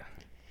 so what?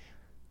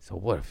 So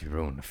what if you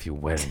ruin a few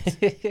weddings?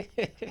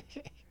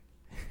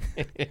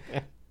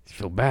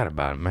 Feel bad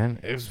about it, man.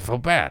 It was feel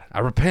bad. I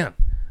repent.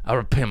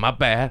 My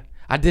bad.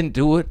 I didn't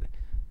do it.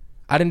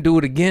 I didn't do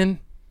it again.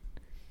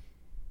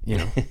 You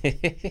know.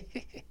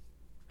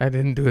 I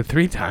didn't do it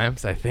 3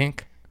 times, I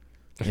think.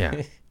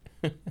 Yeah.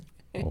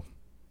 Well,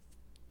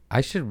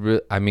 I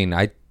should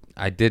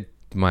I did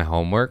my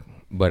homework,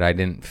 but I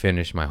didn't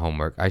finish my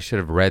homework. I should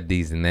have read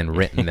these and then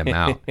written them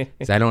out,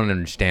 because I don't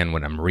understand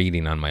what I'm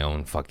reading on my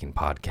own fucking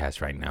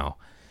podcast right now.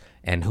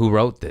 And who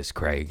wrote this,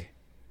 Craig?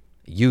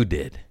 You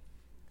did.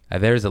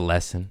 There's a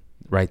lesson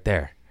right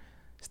there.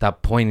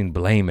 Stop pointing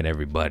blame at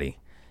everybody.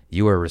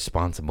 You are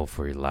responsible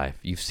for your life.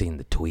 You've seen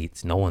the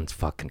tweets. No one's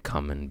fucking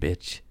coming,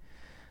 bitch.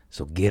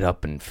 So get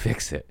up and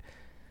fix it,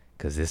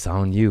 because it's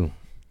on you.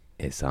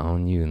 It's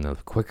on you. And the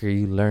quicker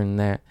you learn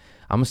that,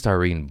 I'm going to start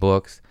reading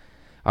books.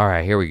 All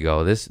right, here we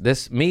go.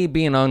 This me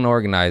being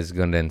unorganized is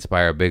going to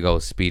inspire a big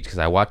old speech, because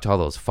I watch all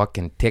those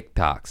fucking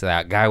TikToks.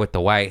 That guy with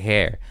the white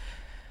hair.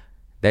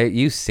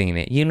 You've seen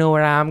it. You know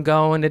where I'm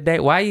going today?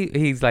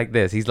 He's like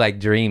this. He's like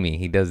dreamy.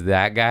 He does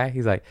that guy.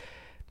 He's like,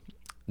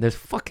 there's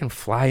fucking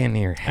fly in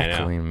here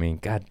heckling me.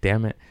 God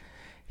damn it.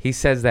 He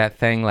says that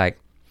thing like,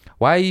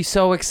 why are you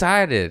so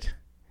excited?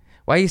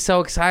 Why are you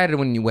so excited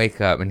when you wake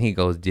up? And he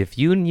goes, if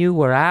you knew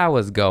where I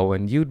was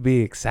going, you'd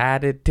be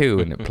excited too.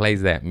 And it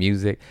plays that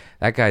music.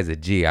 That guy's a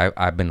G.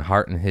 I've been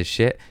hearting his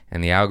shit,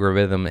 and the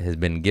algorithm has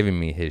been giving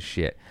me his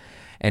shit.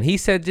 And he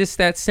said just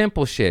that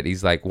simple shit.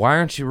 He's like, why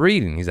aren't you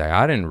reading? He's like,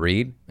 I didn't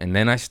read. And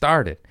then I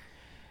started.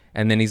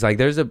 And then he's like,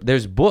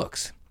 there's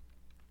books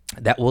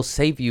that will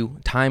save you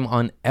time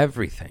on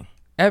everything.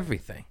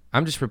 Everything.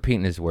 I'm just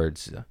repeating his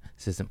words.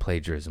 This isn't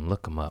plagiarism.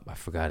 Look him up. I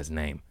forgot his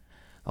name.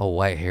 Oh,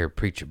 white-haired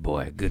preacher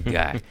boy. Good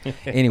guy.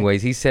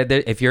 Anyways, he said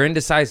that if you're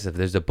indecisive,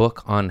 there's a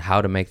book on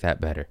how to make that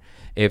better.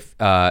 If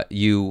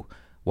you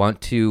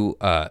want to,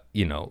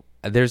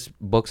 there's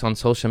books on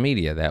social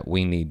media that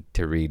we need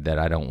to read that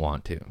I don't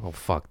want to. Oh,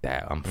 fuck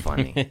that. I'm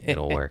funny.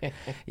 It'll work. I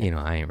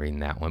ain't reading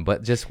that one.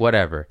 But just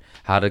whatever.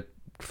 How to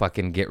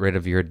fucking get rid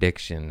of your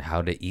addiction.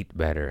 How to eat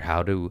better.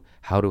 How to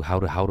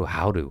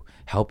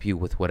help you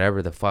with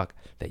whatever the fuck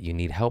that you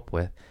need help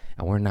with.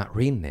 And we're not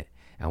reading it.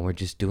 And we're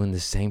just doing the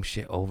same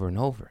shit over and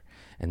over.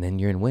 And then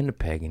you're in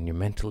Winnipeg and you're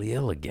mentally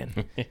ill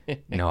again.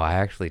 No, I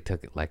actually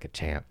took it like a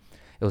champ.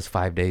 It was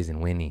 5 days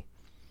in Winnie.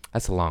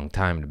 That's a long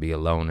time to be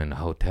alone in a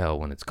hotel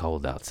when it's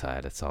cold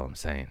outside. That's all I'm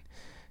saying.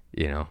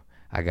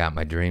 I got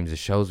my dreams. The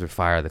shows were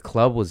fire. The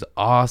club was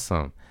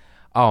awesome.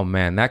 Oh,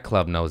 man, that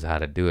club knows how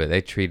to do it.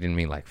 They treated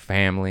me like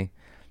family.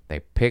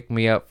 They picked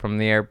me up from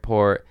the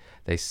airport.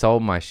 They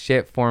sold my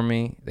shit for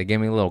me. They gave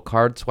me a little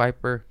card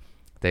swiper.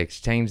 They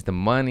exchanged the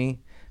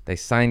money. They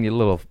signed your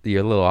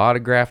little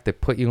autograph. They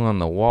put you on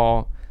the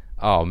wall.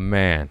 Oh,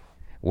 man.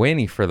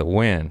 Winnie for the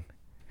win.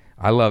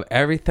 I love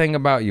everything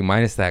about you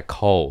minus that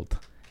cold.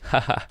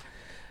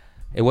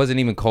 It wasn't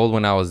even cold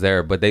when I was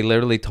there, but they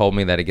literally told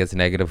me that it gets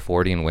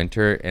 -40 in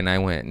winter, and I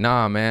went,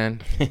 nah,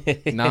 man.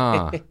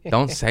 Nah,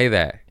 don't say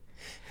that.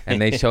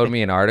 And they showed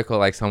me an article,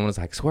 like someone was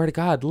like, swear to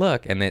God,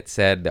 look. And it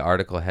said, the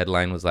article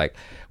headline was like,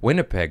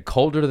 Winnipeg,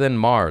 colder than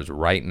Mars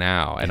right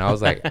now. And I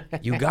was like,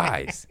 you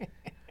guys,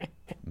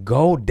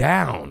 go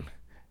down.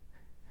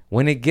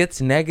 When it gets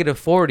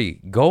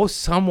 -40, go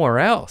somewhere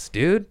else,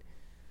 dude.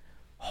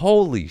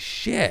 Holy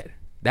shit.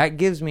 That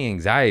gives me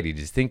anxiety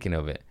just thinking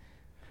of it.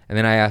 And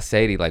then I asked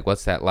Sadie, like,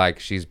 what's that like?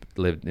 She's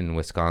lived in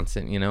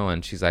Wisconsin,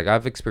 and she's like,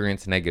 I've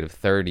experienced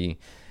 -30.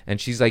 And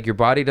she's like, your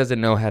body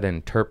doesn't know how to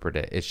interpret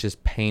it. It's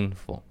just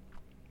painful.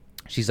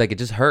 She's like, it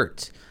just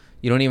hurts.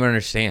 You don't even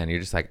understand.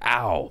 You're just like,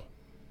 ow,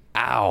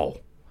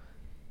 ow.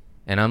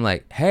 And I'm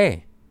like,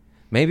 hey,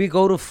 maybe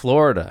go to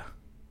Florida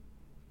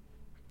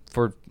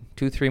for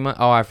 2-3 months.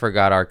 Oh, I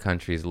forgot our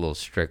country's a little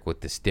strict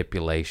with the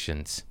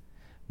stipulations.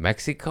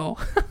 Mexico?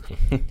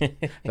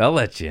 They'll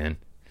let you in.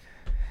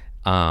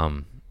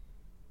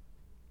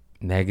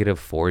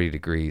 -40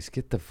 degrees.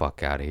 Get the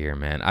fuck out of here,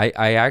 man.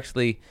 I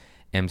actually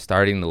am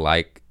starting to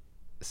like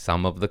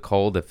some of the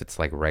cold if it's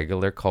like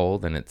regular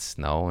cold and it's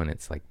snow and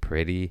it's like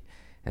pretty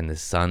and the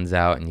sun's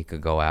out and you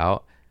could go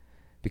out.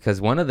 Because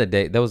one of the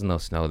days, there was no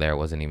snow there. It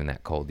wasn't even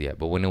that cold yet.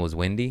 But when it was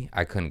windy,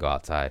 I couldn't go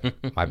outside.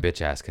 My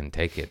bitch ass couldn't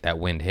take it. That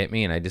wind hit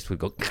me and I just would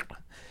go.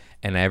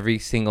 And every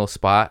single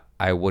spot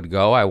I would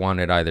go, I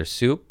wanted either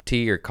soup,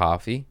 tea, or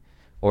coffee,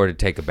 or to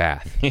take a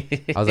bath.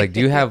 I was like, do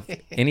you have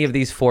any of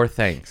these 4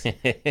 things?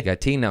 You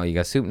got tea? No. You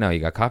got soup? No. You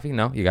got coffee?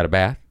 No. You got a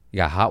bath? You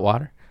got hot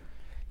water?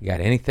 You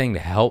got anything to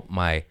help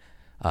my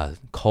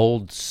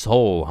cold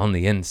soul on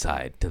the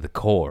inside to the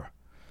core?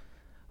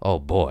 Oh,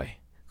 boy.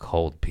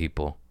 Cold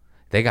people.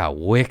 They got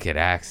wicked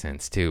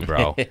accents, too,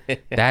 bro.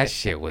 That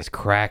shit was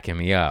cracking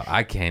me up.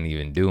 I can't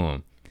even do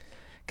them.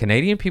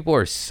 Canadian people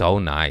are so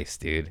nice,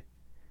 dude.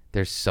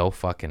 They're so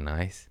fucking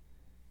nice.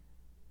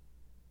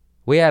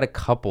 We had a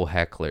couple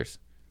hecklers.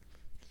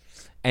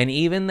 And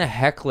even the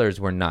hecklers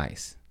were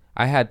nice.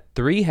 I had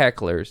 3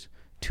 hecklers.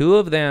 2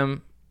 of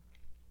them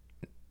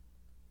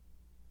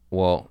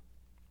Well,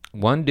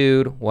 one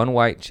dude, one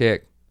white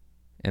chick,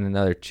 and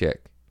another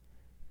chick.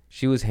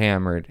 She was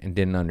hammered and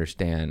didn't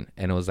understand.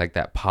 And it was like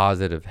that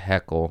positive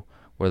heckle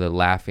where they're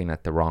laughing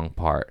at the wrong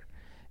part.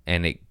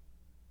 And it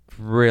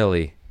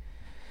really,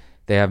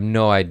 they have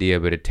no idea,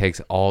 but it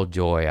takes all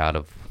joy out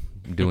of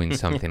doing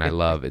something I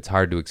love. It's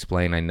hard to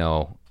explain, I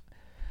know.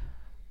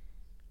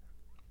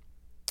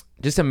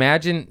 Just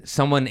imagine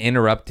someone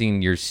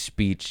interrupting your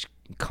speech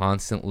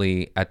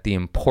constantly at the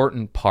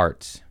important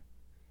parts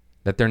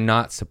that they're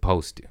not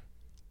supposed to.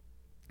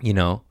 You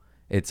know,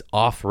 it's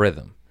off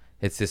rhythm.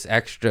 It's this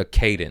extra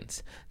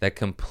cadence that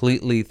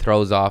completely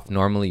throws off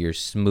normally your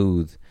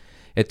smooth.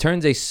 It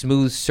turns a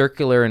smooth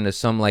circular into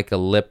some like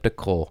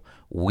elliptical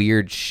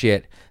weird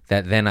shit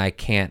that then I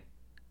can't,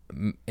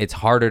 it's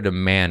harder to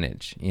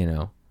manage, you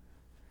know.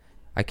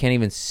 I can't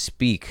even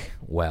speak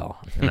well,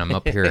 and I'm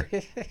up here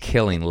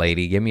killing,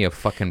 lady. Give me a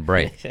fucking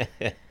break.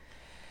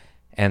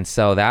 And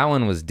so that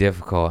one was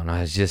difficult, and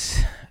I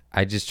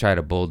just try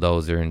to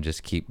bulldoze her and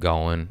just keep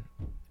going.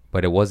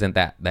 But it wasn't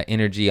that. The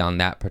energy on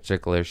that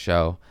particular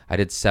show, I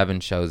did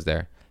 7 shows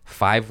there.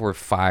 5 were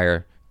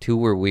fire, 2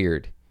 were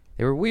weird.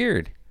 They were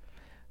weird.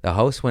 The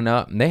host went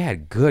up, and they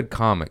had good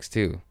comics,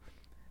 too.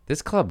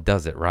 This club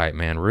does it right,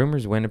 man.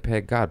 Rumors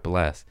Winnipeg, God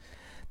bless.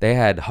 They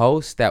had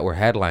hosts that were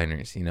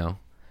headliners, you know.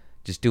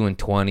 Just doing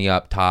 20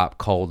 up top,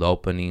 cold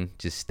opening,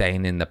 just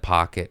staying in the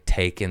pocket,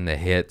 taking the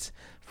hits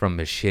from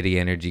a shitty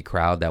energy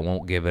crowd that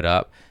won't give it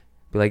up.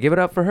 Be like, give it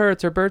up for her.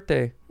 It's her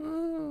birthday.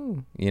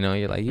 Ooh. You know,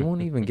 you're like, you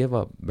won't even give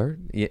up.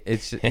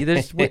 It's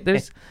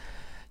there's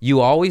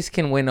you always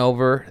can win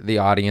over the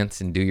audience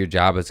and do your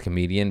job as a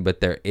comedian, but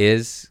there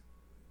is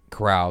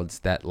crowds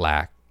that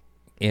lack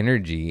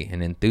energy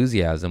and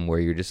enthusiasm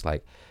where you're just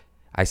like,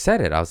 I said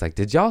it. I was like,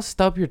 did y'all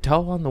stub your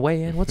toe on the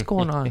way in? What's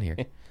going on here?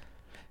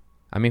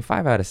 I mean,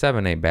 5 out of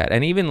 7 ain't bad.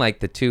 And even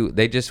like the 2,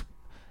 they just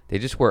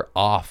were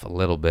off a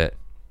little bit.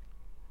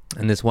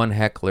 And this one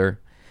heckler,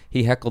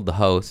 he heckled the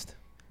host.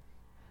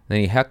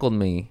 Then he heckled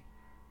me.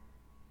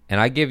 And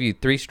I give you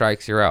 3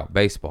 strikes, you're out.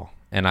 Baseball.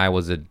 And I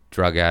was a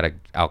drug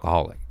addict,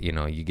 alcoholic. You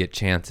know, you get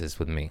chances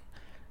with me.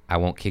 I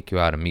won't kick you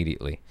out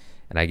immediately.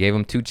 And I gave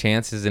him 2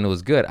 chances, and it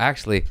was good.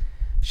 Actually,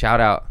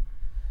 shout out.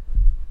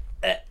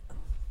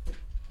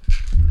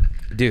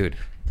 Dude.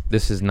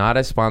 This is not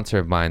a sponsor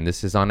of mine.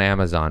 This is on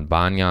Amazon.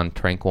 Banyan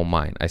Tranquil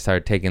Mind. I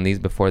started taking these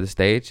before the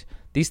stage.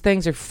 These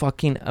things are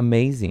fucking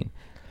amazing.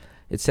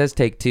 It says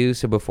take 2,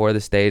 so before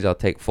the stage, I'll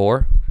take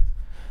 4.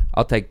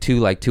 I'll take 2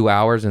 like 2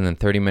 hours, and then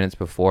 30 minutes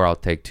before, I'll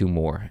take 2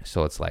 more.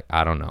 So it's like,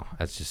 I don't know.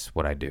 That's just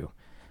what I do.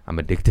 I'm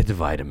addicted to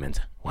vitamins.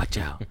 Watch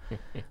out.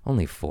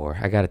 Only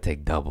 4. I got to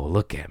take double.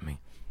 Look at me.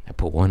 I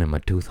put 1 in my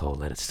tooth hole.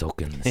 Let it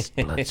soak in this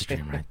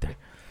bloodstream right there.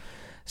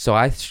 So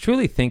I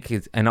truly think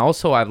it's, and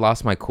also I've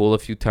lost my cool a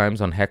few times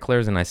on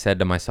hecklers, and I said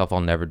to myself,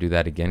 I'll never do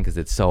that again because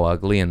it's so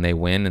ugly and they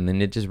win, and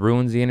then it just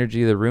ruins the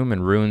energy of the room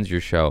and ruins your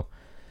show.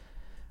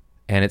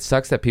 And it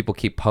sucks that people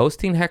keep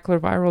posting heckler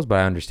virals, but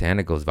I understand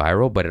it goes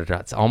viral, but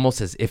it's almost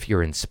as if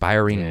you're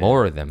inspiring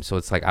more of them. So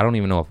it's like, I don't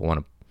even know if I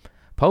want to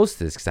post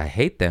this because I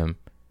hate them.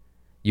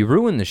 You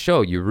ruin the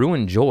show. You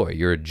ruin joy.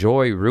 You're a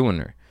joy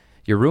ruiner.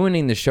 You're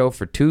ruining the show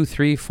for 2,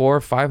 3,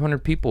 4,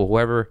 500 people,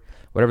 whatever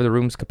the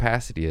room's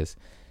capacity is.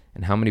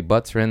 And how many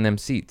butts are in them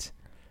seats.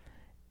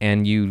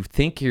 And you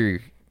think you're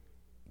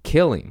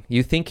killing.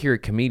 You think you're a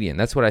comedian.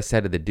 That's what I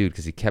said to the dude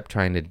because he kept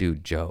trying to do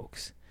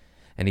jokes.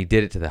 And he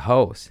did it to the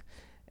host.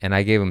 And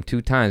I gave him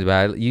 2 times.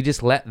 But you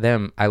just let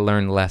them, I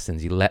learned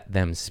lessons. You let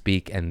them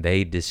speak and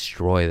they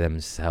destroy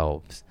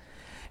themselves.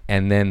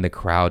 And then the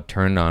crowd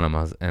turned on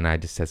him. And I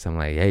just said something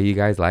like, hey, you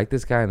guys like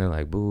this guy? And they're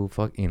like, boo,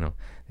 fuck, you know.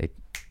 And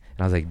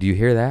I was like, do you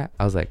hear that?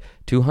 I was like,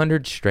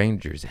 200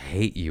 strangers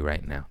hate you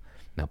right now.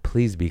 Now,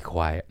 please be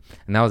quiet.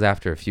 And that was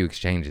after a few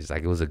exchanges.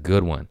 Like, it was a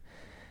good one.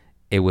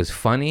 It was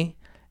funny,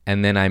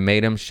 and then I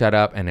made him shut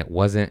up, and it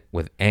wasn't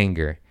with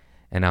anger.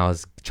 And I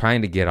was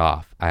trying to get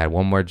off. I had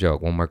one more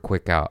joke, one more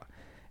quick out.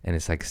 And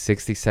it's like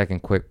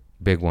 60-second quick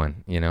big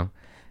one, you know?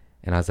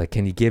 And I was like,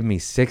 can you give me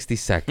 60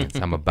 seconds?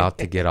 I'm about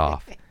to get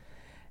off.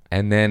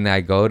 And then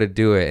I go to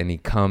do it, and he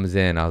comes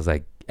in. I was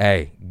like,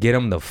 hey, get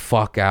him the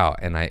fuck out.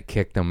 And I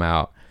kicked him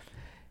out.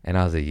 And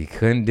I was like, you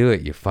couldn't do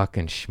it, you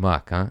fucking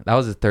schmuck, huh? That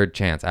was the 3rd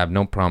chance. I have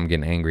no problem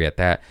getting angry at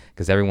that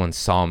because everyone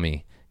saw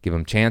me give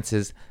them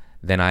chances.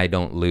 Then I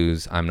don't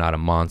lose. I'm not a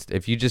monster.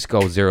 If you just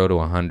go 0 to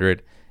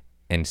 100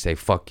 and say,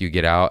 fuck you,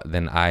 get out,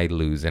 then I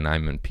lose and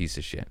I'm a piece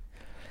of shit.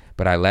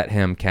 But I let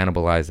him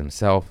cannibalize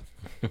himself.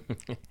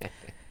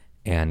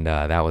 And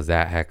that was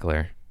that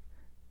heckler.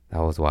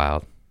 That was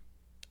wild.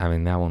 I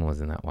mean, that one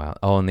wasn't that wild.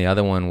 Oh, and the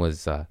other one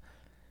was...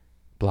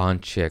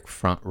 blonde chick,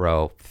 front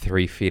row,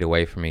 3 feet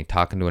away from me,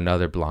 talking to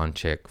another blonde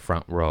chick,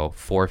 front row,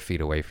 4 feet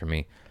away from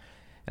me.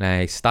 And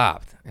I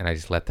stopped, and I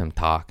just let them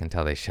talk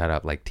until they shut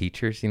up like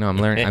teachers. You know, I'm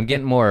learning. I'm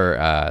getting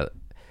more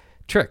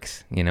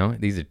tricks, you know.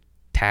 These are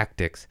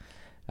tactics.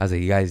 I was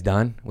like, you guys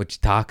done? What you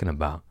talking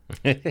about?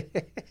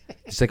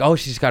 She's like, oh,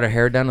 she's got her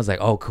hair done. I was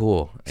like, oh,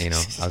 cool. You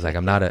know, I was like,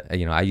 I'm not a,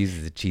 you know, I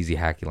use the cheesy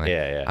hacky line.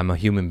 Yeah. I'm a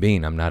human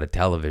being. I'm not a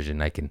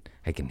television. I can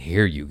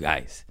hear you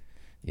guys,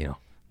 you know.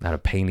 not a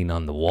painting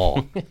on the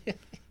wall,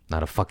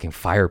 not a fucking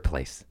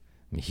fireplace.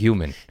 I'm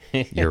human.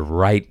 You're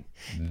right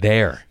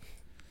there.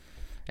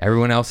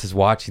 Everyone else is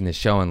watching the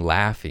show and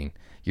laughing.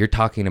 You're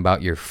talking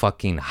about your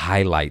fucking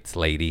highlights,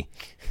 lady.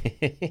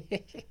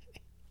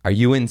 Are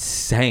you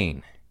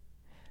insane?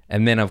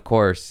 And then, of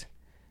course,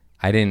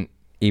 I didn't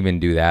even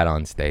do that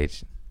on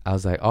stage. I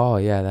was like, oh,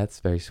 yeah, that's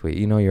very sweet.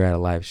 You know you're at a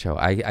live show.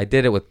 I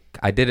did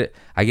it.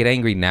 I get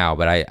angry now,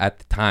 but at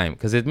the time,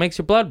 because it makes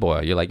your blood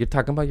boil. You're like, you're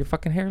talking about your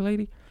fucking hair,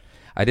 lady?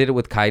 I did it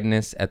with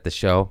kindness at the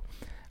show.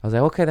 I was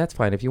like, okay, that's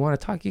fine. If you want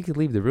to talk, you could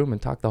leave the room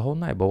and talk the whole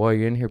night. But while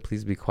you're in here,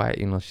 please be quiet,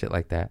 shit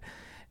like that.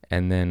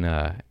 And then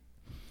I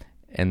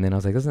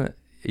was like,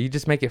 you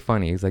just make it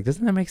funny. He's like,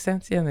 doesn't that make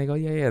sense? Yeah. And they go,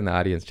 yeah, yeah. And the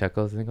audience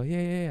chuckles and they go,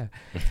 yeah.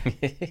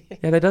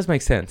 Yeah, that does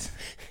make sense.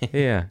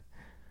 Yeah.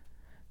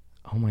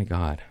 Oh my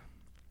God.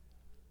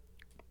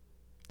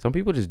 Some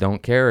people just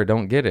don't care or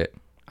don't get it.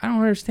 I don't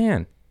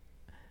understand.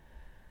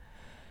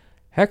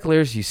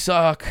 Hecklers, you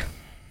suck.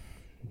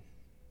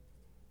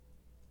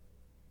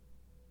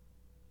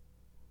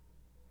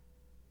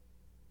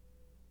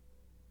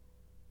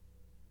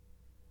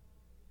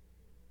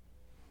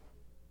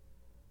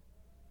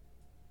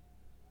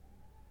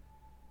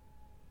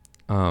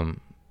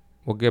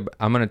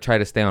 I'm gonna try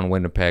to stay on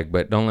Winnipeg,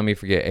 but don't let me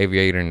forget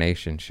Aviator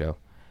Nation show.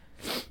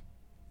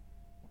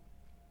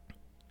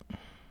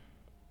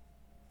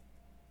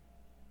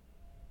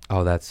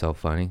 Oh, that's so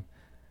funny.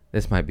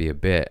 This might be a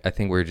bit. I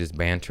think we're just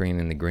bantering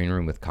in the green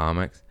room with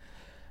comics.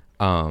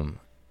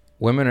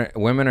 Women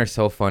are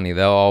so funny.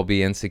 They'll all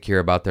be insecure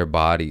about their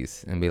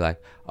bodies and be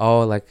like,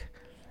 oh, like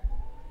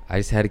I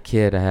just had a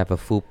kid, I have a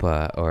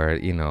fupa, or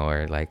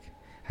or like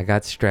I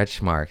got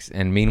stretch marks.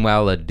 And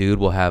meanwhile, a dude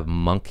will have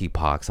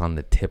monkeypox on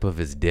the tip of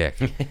his dick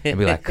and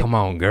be like, come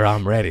on, girl,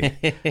 I'm ready.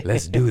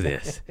 Let's do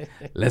this.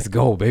 Let's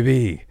go,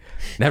 baby.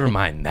 Never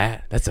mind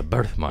that. That's a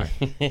birthmark.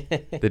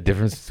 The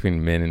difference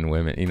between men and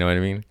women. You know what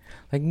I mean?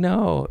 Like,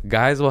 no.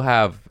 Guys will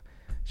have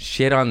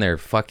shit on their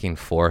fucking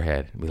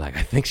forehead. Be like,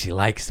 I think she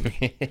likes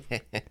me.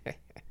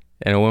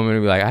 And a woman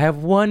will be like, I have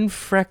one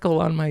freckle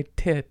on my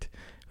tit.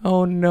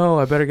 Oh, no.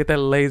 I better get that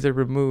laser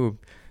removed.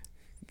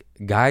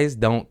 Guys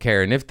don't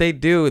care. And if they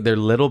do, they're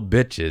little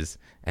bitches.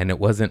 And it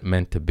wasn't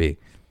meant to be.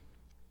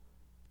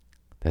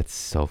 That's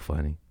so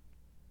funny.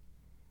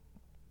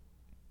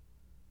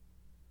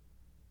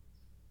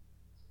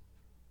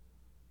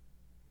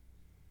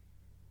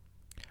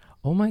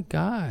 Oh my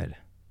God.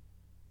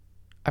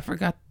 I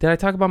forgot. Did I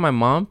talk about my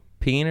mom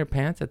peeing her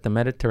pants at the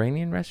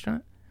Mediterranean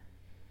restaurant?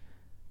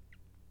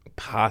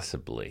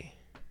 Possibly.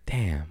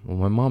 Damn. Well,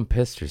 my mom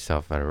pissed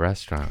herself at a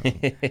restaurant.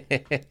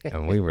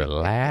 And we were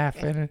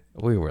laughing.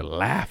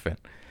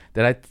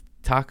 Did I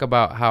talk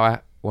about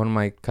how one of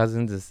my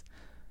cousins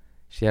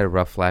she had a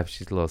rough life.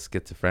 She's a little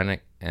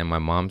schizophrenic. And my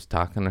mom's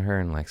talking to her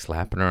and like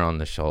slapping her on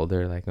the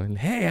shoulder. Like,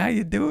 hey, how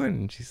you doing?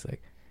 And she's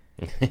like,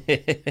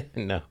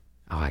 no.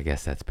 Oh, I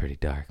guess that's pretty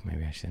dark.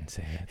 Maybe I shouldn't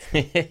say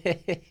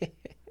that.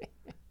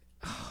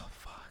 Oh,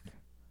 fuck.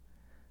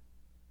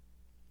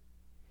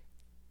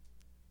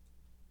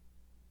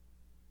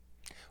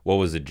 What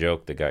was the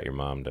joke that got your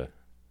mom to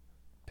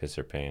piss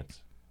her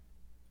pants?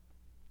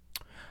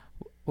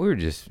 We were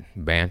just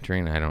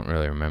bantering. I don't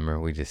really remember.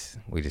 We just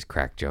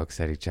crack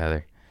jokes at each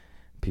other.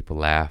 People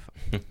laugh.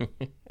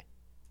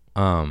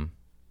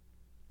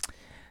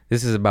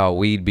 This is about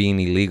weed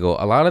being illegal.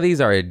 A lot of these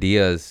are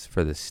ideas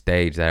for the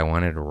stage that I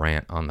wanted to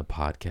rant on the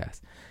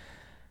podcast.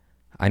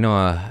 I know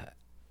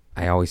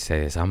I always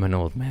say this. I'm an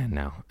old man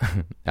now.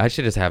 I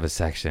should just have a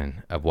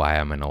section of why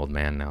I'm an old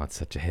man now. It's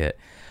such a hit.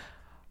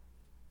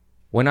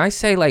 When I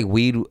say like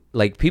weed,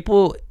 like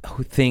people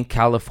who think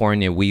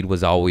California weed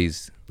was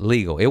always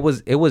legal. It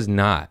was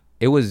not.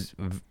 It was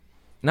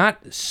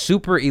not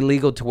super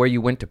illegal to where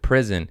you went to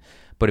prison.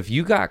 But if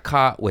you got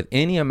caught with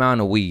any amount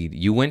of weed,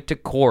 you went to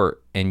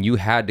court and you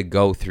had to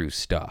go through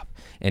stuff.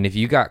 And if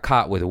you got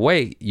caught with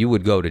weight, you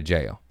would go to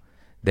jail.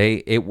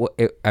 It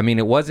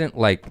wasn't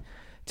like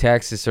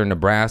Texas or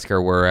Nebraska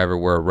or wherever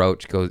where a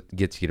roach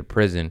gets you to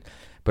prison.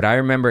 But I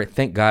remember,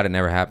 thank God it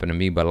never happened to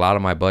me, but a lot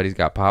of my buddies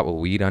got popped with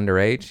weed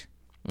underage.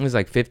 It was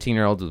like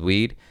 15-year-olds with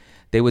weed.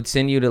 They would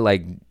send you to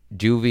like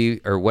juvie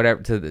or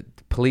whatever, to the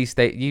police.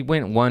 You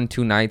went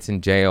 1-2 nights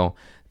in jail.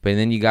 But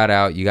then you got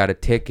out, you got a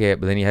ticket,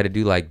 but then you had to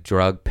do like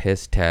drug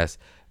piss tests,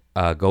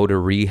 go to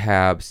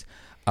rehabs,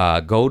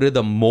 go to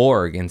the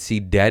morgue and see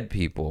dead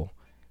people.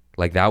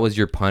 Like that was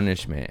your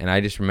punishment. And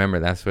I just remember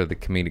that's where the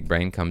comedic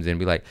brain comes in.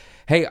 Be like,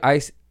 hey,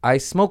 I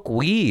smoke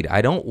weed.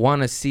 I don't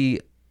want to see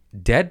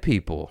dead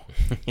people.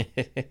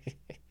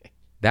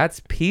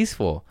 That's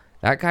peaceful.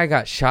 That guy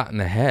got shot in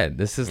the head.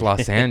 This is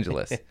Los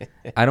Angeles.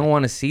 I don't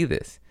want to see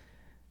this.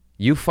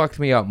 You fucked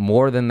me up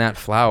more than that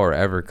flower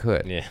ever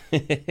could. Yeah.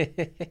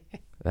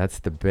 That's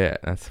the bit.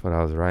 That's what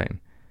I was writing.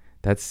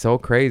 That's so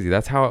crazy.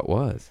 That's how it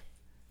was.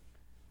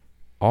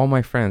 All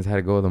my friends had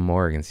to go to the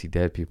morgue and see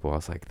dead people. I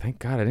was like, thank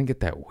God I didn't get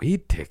that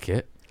weed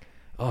ticket.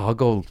 Oh, I'll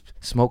go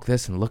smoke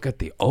this and look at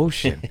the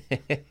ocean.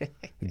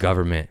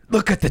 Government,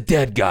 look at the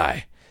dead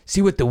guy.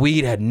 See what the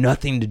weed had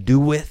nothing to do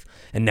with?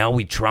 And now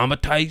we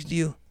traumatized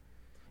you?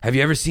 Have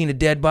you ever seen a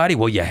dead body?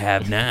 Well, you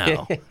have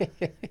now.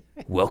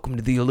 Welcome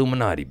to the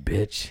Illuminati,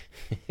 bitch.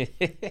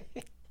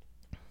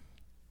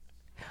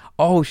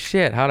 Oh,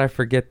 shit. How'd I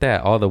forget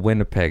that? All the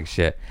Winnipeg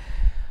shit.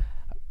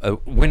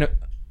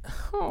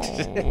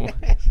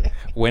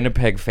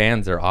 Winnipeg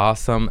fans are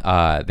awesome.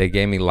 They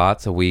gave me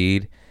lots of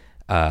weed,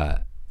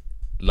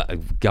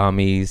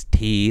 gummies,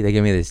 tea. They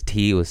gave me this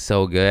tea. It was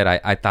so good.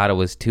 I thought it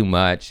was too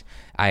much.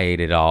 I ate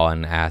it all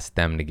and asked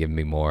them to give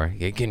me more.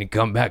 Hey, can you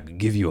come back and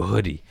give you a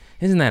hoodie?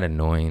 Isn't that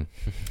annoying?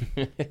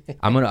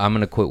 I'm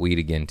gonna quit weed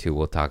again too.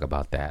 We'll talk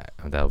about that.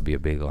 That'll be a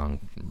big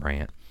long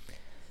rant.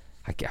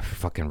 I can't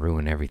fucking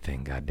ruin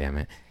everything. God damn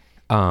it.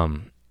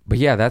 But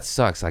yeah, that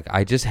sucks. Like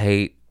I just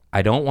hate.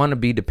 I don't want to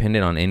be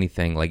dependent on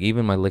anything. Like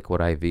even my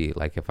liquid IV.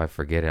 Like if I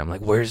forget it, I'm like,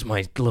 where's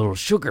my little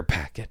sugar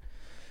packet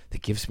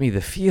that gives me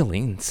the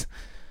feelings?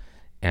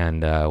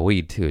 And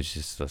weed too. It's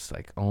just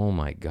like, oh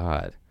my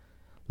God.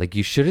 Like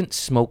you shouldn't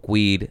smoke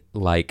weed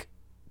like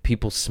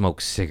people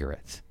smoke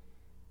cigarettes.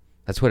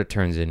 That's what it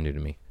turns into to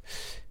me.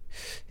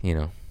 You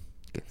know,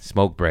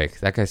 smoke break.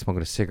 That guy's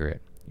smoking a cigarette.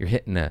 You're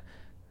hitting a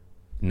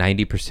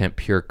 90%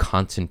 pure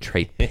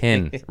concentrate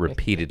pen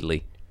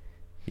repeatedly.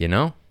 You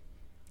know?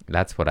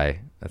 That's why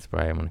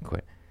I'm gonna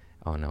quit.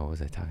 Oh no, what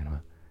was I talking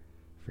about?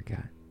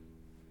 Forgot.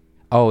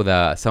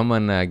 Oh,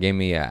 someone gave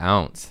me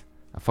a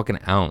fucking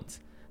ounce.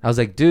 I was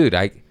like, dude,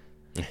 I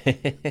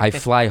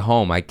fly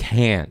home. I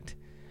can't.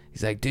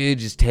 He's like, dude,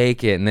 just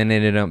take it. And then it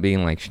ended up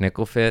being like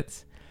Schnickel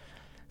Fits.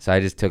 So I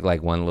just took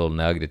like one little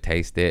nug to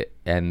taste it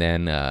and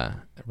then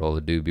roll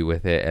a doobie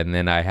with it. And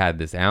then I had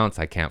this ounce.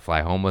 I can't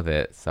fly home with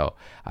it. So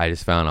I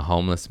just found a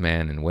homeless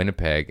man in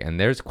Winnipeg. And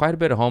there's quite a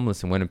bit of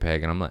homeless in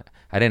Winnipeg. And I'm like,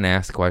 I didn't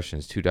ask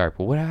questions. Too dark.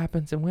 Well, what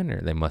happens in winter?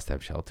 They must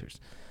have shelters.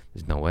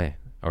 There's no way.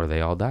 Or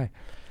they all die.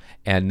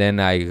 And then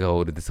I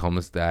go to this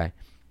homeless guy.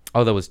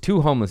 Oh, there was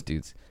 2 homeless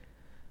dudes.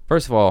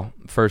 First of all,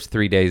 first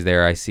 3 days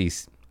there, I see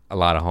a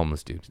lot of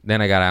homeless dudes.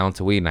 Then I got an ounce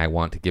of weed and I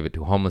want to give it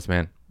to a homeless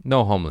man.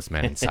 No homeless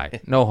man in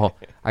sight.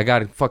 I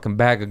got a fucking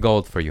bag of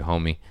gold for you,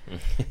 homie.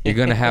 You're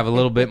going to have a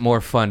little bit more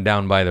fun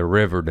down by the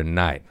river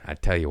tonight. I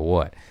tell you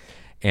what.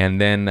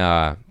 And then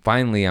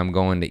finally I'm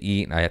going to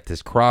eat. And at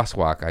this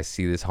crosswalk, I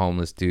see this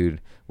homeless dude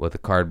with a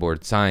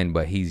cardboard sign,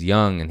 but he's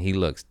young and he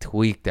looks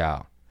tweaked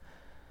out.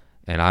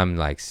 And I'm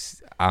like,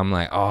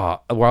 oh,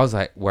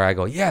 where I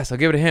go, yes, I'll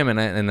give it to him.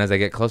 And as I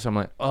get closer, I'm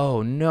like,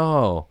 oh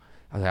no.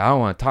 I was like, I don't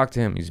want to talk to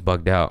him. He's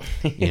bugged out,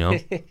 you know?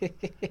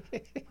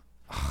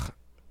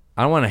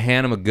 I don't want to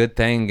hand him a good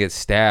thing and get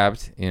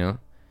stabbed, you know?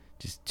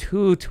 Just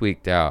too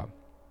tweaked out.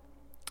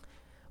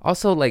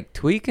 Also, like,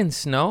 tweaking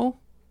snow?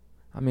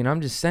 I mean,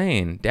 I'm just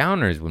saying,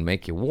 downers would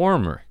make you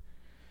warmer.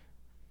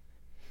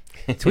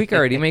 Tweak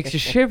already makes you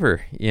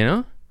shiver, you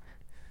know?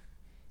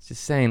 It's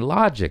just saying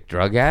logic,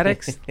 drug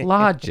addicts.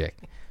 Logic.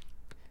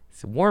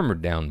 It's warmer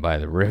down by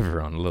the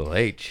river on a little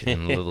H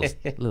and a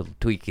little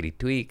tweakity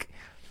tweak.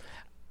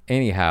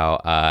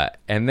 Anyhow,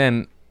 and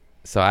then,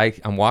 so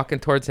I'm walking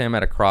towards him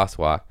at a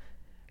crosswalk.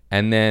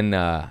 And then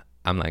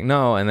I'm like,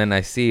 no. And then I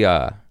see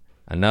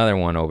another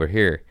one over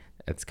here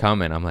that's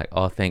coming. I'm like,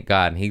 oh, thank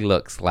God. And he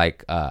looks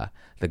like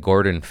the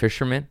Gordon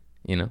Fisherman,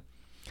 you know.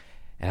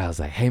 And I was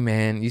like, hey,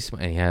 man, you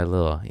smell. And he had a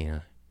little, you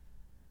know.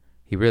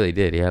 He really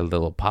did. He had a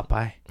little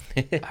Popeye.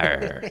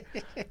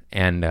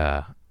 And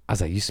I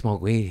was like, you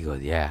smoke weed? He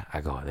goes, yeah.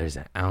 I go, there's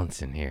an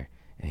ounce in here.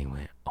 And he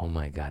went, oh,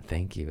 my God,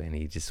 thank you. And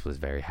he just was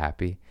very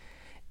happy.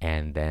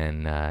 And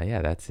then,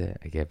 yeah, that's it.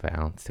 I gave an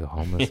ounce to a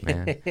homeless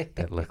man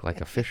that looked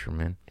like a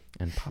fisherman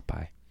and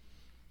Popeye.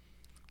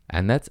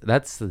 And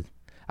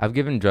I've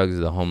given drugs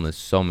to the homeless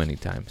so many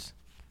times.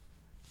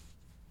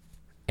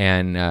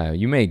 And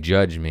you may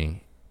judge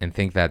me and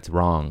think that's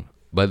wrong,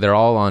 but they're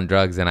all on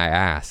drugs and I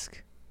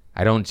ask.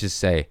 I don't just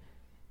say,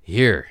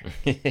 here.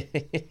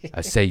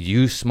 I say,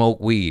 you smoke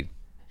weed.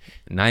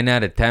 9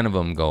 out of 10 of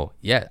them go,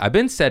 yeah. I've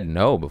been said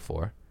no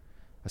before.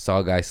 I saw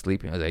a guy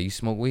sleeping. I was like, you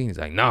smoke weed? He's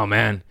like, no,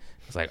 man.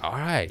 I was like, all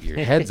right, your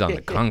head's on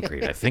the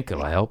concrete. I think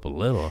it'll help a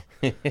little.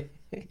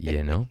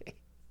 You know?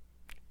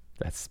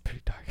 That's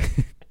pretty dark.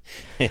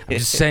 I'm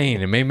just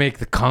saying, it may make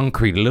the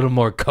concrete a little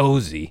more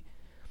cozy.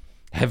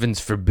 Heavens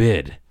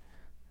forbid.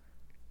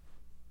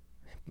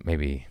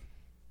 Maybe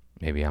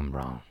I'm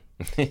wrong.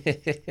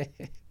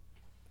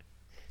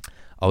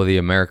 Oh, the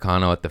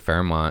Americano at the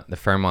Fairmont. The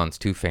Fairmont's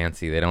too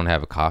fancy. They don't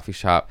have a coffee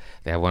shop.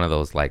 They have one of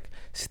those like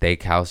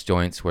steakhouse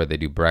joints where they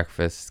do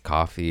breakfast,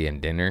 coffee,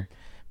 and dinner.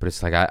 But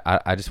it's like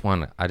I just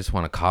want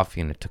a coffee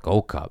in a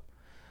to-go cup.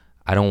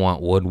 I don't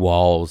want wood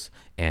walls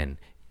and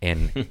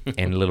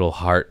little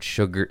heart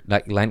sugar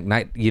like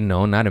not, you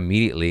know, not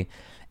immediately.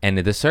 And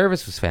the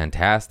service was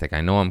fantastic. I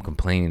know I'm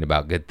complaining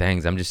about good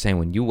things. I'm just saying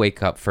when you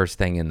wake up first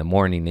thing in the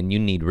morning and you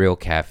need real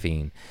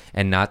caffeine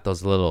and not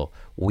those little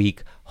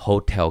weak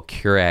hotel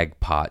Keurig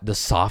pot. The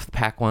soft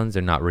pack ones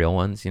are not real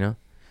ones, you know.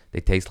 They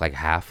taste like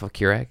half of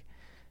Keurig.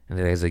 And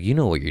the guy's like, you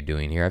know what you're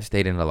doing here. I've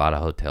stayed in a lot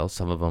of hotels.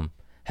 Some of them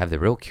have the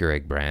real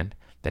Keurig brand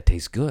that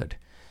tastes good.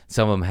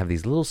 Some of them have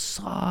these little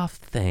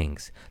soft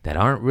things that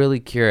aren't really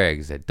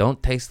Keurigs, that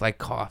don't taste like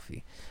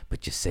coffee,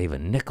 but you save a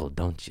nickel,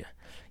 don't you?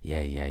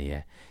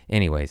 Yeah.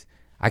 Anyways,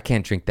 I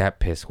can't drink that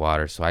piss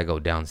water, so I go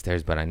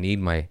downstairs, but I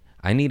need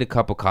a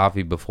cup of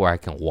coffee before I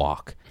can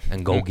walk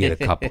and go get a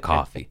cup of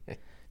coffee.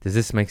 Does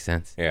this make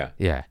sense? Yeah.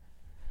 Yeah.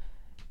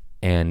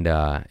 And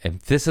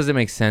if this doesn't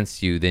make sense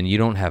to you, then you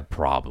don't have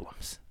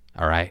problems.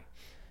 All right?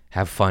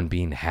 Have fun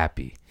being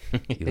happy.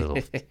 You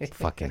little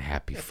fucking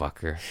happy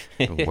fucker.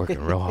 I'm working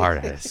real hard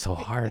at it. It's so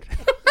hard.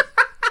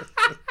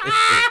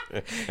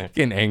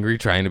 Getting angry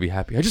trying to be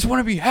happy. I just want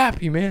to be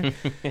happy, man.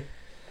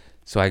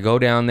 So I go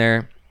down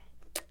there,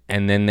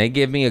 and then they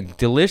give me a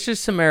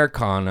delicious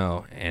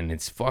Americano, and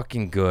it's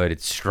fucking good.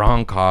 It's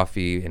strong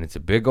coffee, and it's a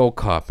big old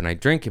cup, and I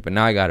drink it, but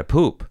now I got to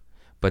poop.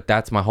 But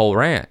that's my whole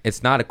rant.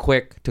 It's not a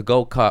quick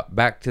to-go cup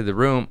back to the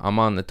room. I'm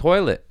on the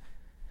toilet.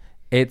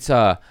 It's,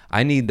 I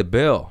need the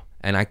bill,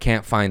 and I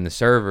can't find the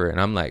server,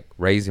 and I'm, like,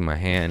 raising my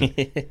hand.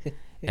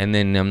 And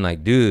then I'm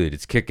like, dude,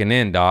 it's kicking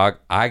in, dog.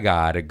 I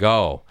gotta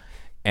go.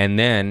 And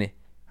then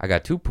I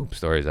got 2 poop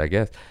stories, I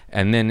guess.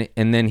 And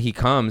then he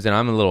comes, and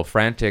I'm a little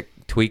frantic,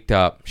 tweaked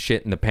up,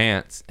 shit in the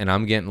pants, and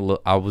I'm getting a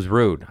little, I was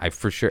rude. I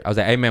was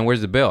like, hey, man,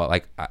 where's the bill?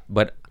 Like,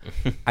 but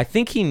I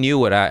think he knew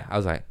what I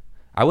was like,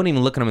 I wouldn't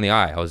even look him in the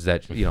eye. I was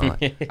that,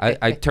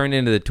 I turned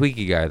into the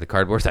tweaky guy, the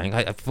cardboard saying,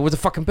 where's the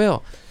fucking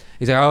bill?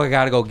 He's like, oh, I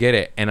gotta go get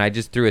it. And I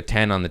just threw a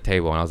 10 on the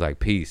table, and I was like,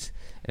 peace.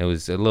 And it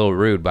was a little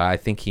rude, but I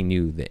think he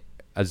knew that.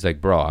 I was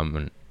like,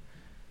 bro,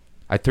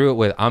 I threw it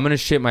with, I'm gonna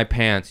shit my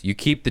pants. You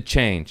keep the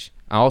change.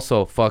 I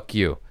also, fuck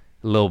you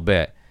a little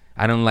bit.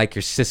 I don't like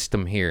your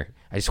system here.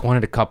 I just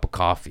wanted a cup of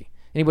coffee.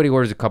 Anybody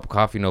orders a cup of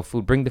coffee, no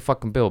food, bring the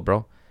fucking bill,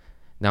 bro.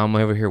 Now I'm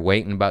over here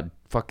waiting about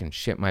fucking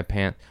shit my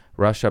pants.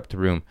 Rush up the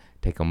room,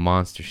 take a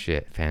monster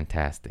shit.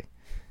 Fantastic.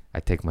 I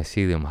take my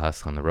psyllium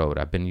husk on the road.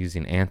 I've been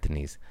using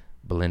Anthony's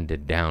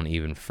blended down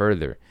even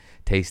further.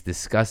 Tastes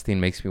disgusting,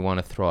 makes me want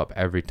to throw up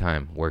every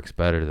time. Works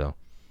better though.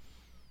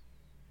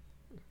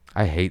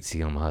 I hate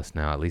psyllium husk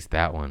now, at least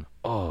that one.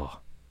 Oh.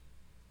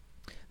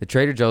 The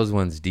Trader Joe's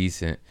one's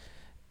decent,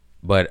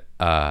 but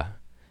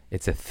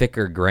it's a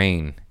thicker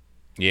grain.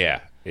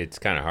 Yeah, it's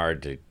kind of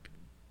hard to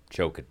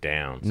choke it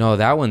down. No,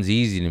 that one's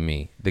easy to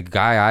me. The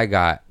guy I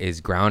got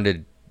is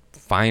grounded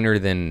finer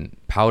than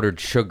powdered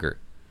sugar.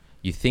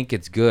 You think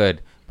it's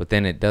good, but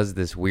then it does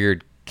this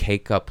weird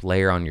cake up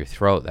layer on your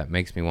throat that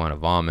makes me want to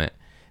vomit,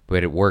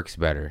 but it works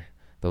better.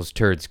 Those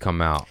turds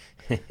come out.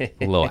 A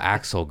little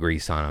axle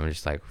grease on them,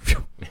 just like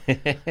phew.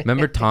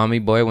 Remember Tommy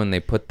Boy when they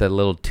put the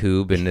little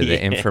tube into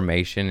the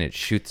information, it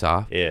shoots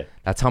off? Yeah,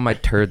 that's how my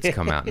turds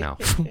come out now.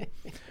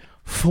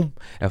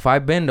 If I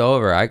bend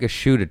over, I could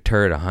shoot a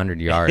turd 100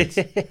 yards.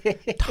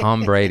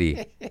 Tom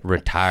Brady,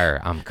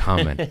 retire, I'm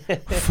coming.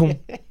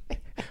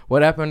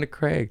 What happened to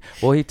Craig?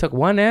 Well, he took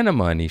one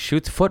enema and he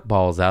shoots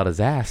footballs out his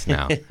ass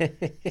now.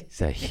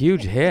 It's a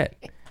huge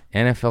hit.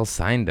 NFL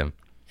signed him.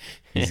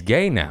 He's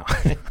gay now.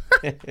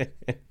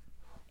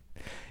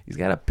 He's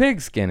got a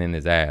pigskin in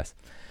his ass.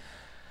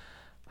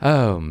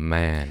 Oh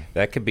man,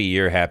 that could be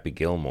your Happy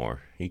Gilmore.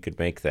 He could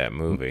make that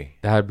movie.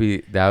 That'd be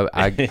that.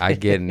 I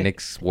get Nick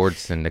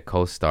Swartzen to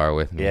co-star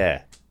with me.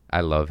 Yeah, I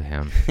love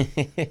him.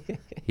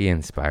 He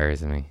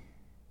inspires me.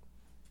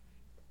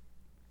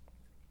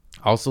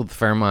 Also, the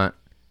Fairmont.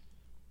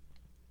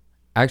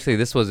 Actually,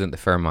 this wasn't the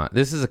Fairmont.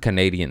 This is a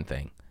Canadian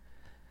thing.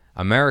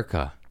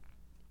 America.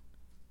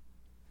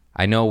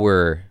 I know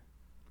we're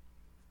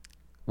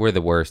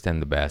the worst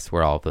and the best.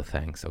 We're all the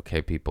things.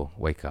 Okay, people,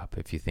 wake up.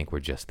 If you think we're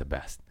just the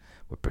best,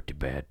 we're pretty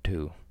bad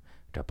too.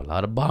 Drop a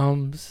lot of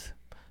bombs.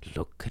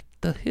 Look at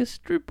the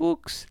history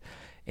books.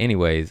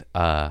 Anyways,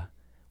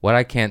 what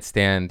I can't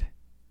stand,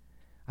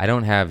 I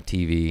don't have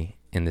TV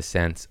in the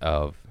sense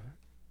of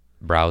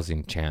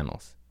browsing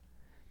channels,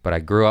 but I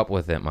grew up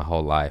with it my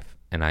whole life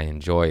and I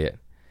enjoy it.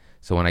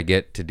 So when I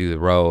get to do the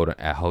road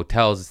at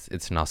hotels,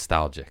 it's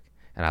nostalgic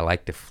and I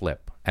like to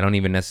flip. I don't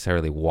even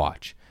necessarily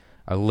watch.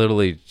 I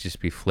literally just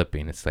be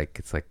flipping. It's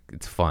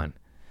fun.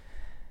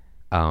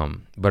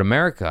 But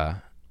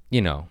America,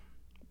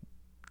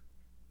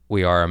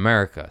 we are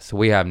America. So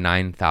we have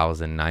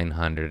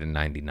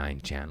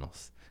 9,999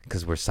 channels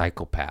because we're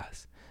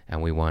psychopaths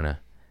and we want to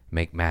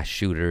make mass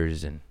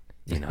shooters and,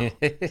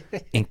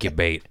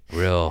 incubate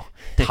real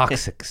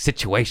toxic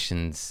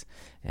situations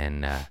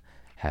and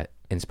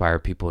inspire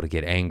people to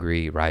get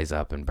angry, rise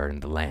up and burn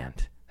the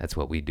land. That's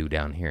what we do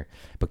down here.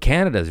 But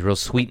Canada is real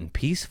sweet and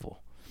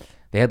peaceful.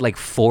 They had like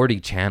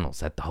 40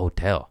 channels at the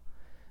hotel.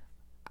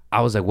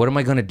 I was like, what am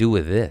I going to do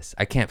with this?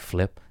 I can't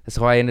flip. That's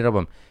how I ended up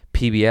on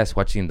PBS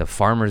watching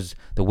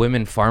the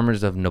women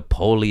farmers of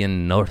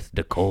Napoleon, North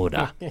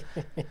Dakota.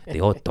 They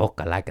all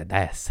talk like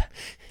this.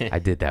 I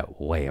did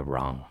that way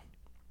wrong.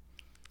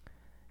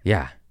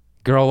 Yeah.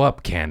 Grow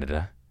up,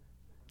 Canada.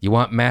 You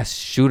want mass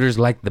shooters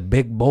like the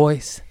big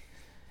boys?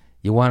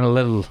 You want a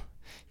little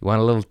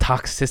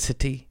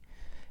toxicity?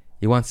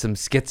 You want some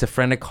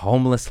schizophrenic,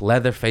 homeless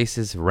leather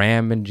faces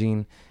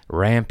rampaging,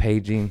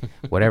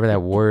 whatever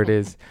that word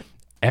is.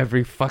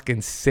 Every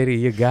fucking city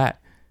you got.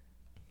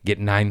 Get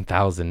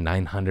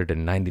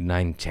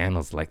 9,999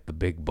 channels like the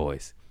big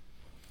boys.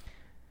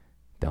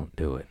 Don't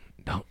do it.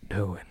 Don't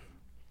do it.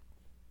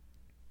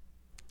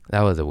 That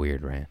was a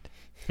weird rant.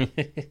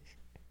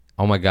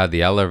 Oh my God,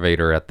 the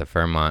elevator at the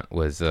Fairmont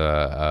was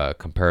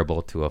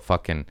comparable to a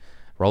fucking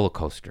roller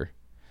coaster.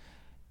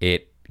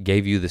 It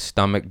gave you the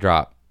stomach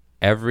drop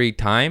every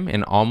time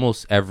and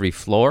almost every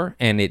floor,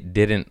 and it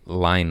didn't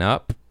line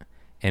up,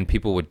 and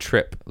people would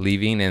trip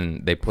leaving,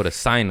 and they put a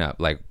sign up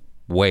like,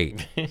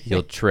 wait,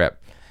 you'll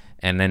trip.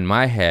 And in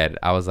my head,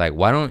 I was like,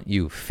 why don't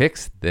you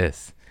fix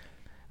this?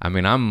 I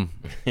mean, I'm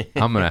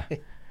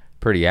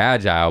pretty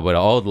agile, but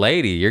an old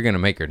lady, you're gonna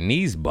make her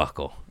knees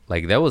buckle.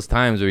 Like, there was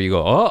times where you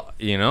go, oh,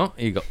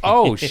 you go,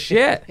 oh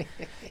shit.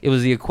 It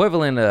was the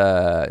equivalent,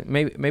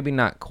 maybe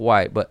not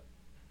quite, but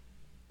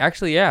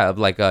actually, yeah, of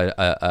like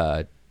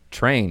a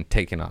train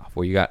taking off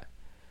where you got,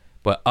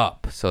 but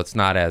up, so it's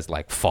not as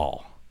like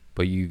fall,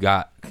 but you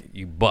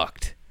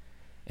bucked,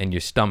 and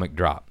your stomach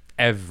dropped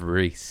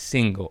every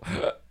single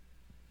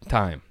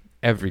time,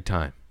 every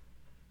time.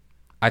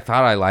 I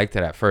thought I liked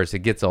it at first. It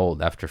gets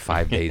old after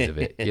 5 days of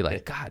it. You're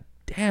like, God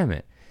damn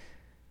it.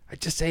 I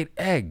just ate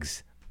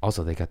eggs.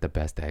 Also, they got the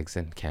best eggs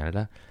in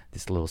Canada.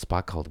 This little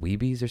spot called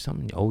Weebies or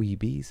something,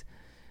 OEBs.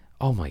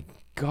 Oh my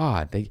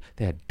God. They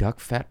had duck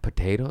fat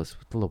potatoes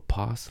with a little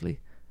parsley.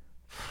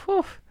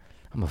 Whew.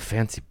 I'm a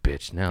fancy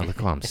bitch now.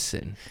 Look how I'm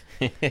sitting.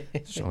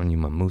 Showing you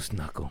my moose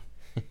knuckle.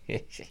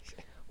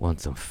 Want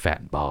some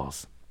fat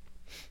balls.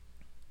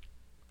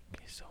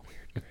 You're so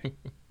weird, Greg.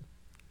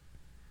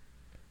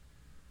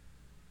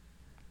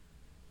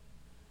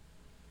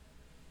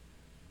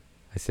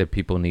 I said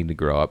people need to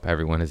grow up.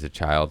 Everyone is a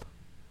child.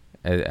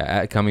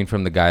 Coming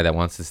from the guy that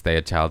wants to stay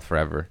a child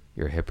forever,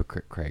 you're a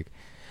hypocrite, Craig.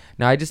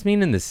 Now, I just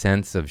mean in the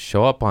sense of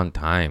show up on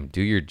time,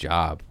 do your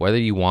job, whether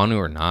you want to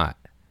or not.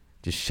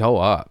 Just show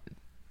up.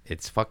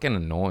 It's fucking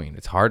annoying.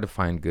 It's hard to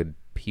find good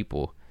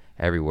people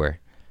everywhere.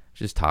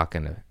 Just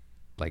talking to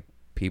like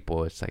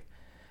people, it's like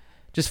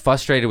just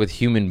frustrated with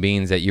human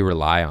beings that you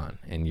rely on,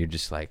 and you're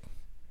just like,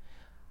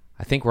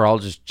 I think we're all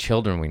just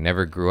children. We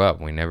never grew up.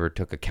 We never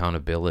took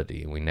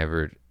accountability. We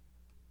never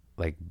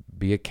like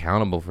be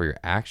accountable for your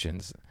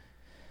actions.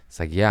 It's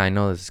like, yeah, I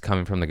know this is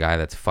coming from the guy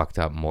that's fucked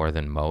up more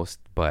than most,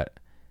 but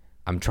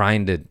I'm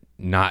trying to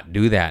not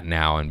do that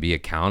now and be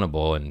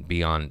accountable and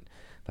be on,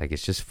 like,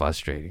 it's just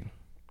frustrating.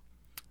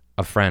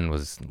 A friend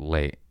was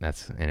late.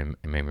 And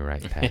it made me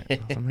write that. I was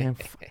like, man,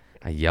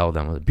 I yelled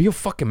at him. I was like, be a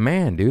fucking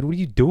man, dude. What are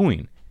you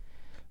doing?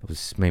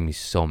 It made me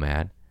so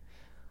mad.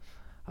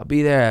 I'll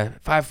be there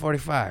at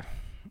 5:45.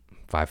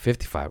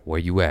 5:55. Where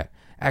you at?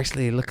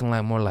 Actually, looking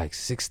like more like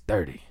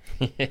 6:30.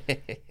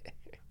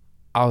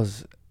 I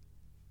was,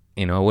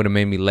 it would have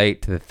made me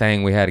late to the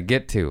thing we had to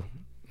get to.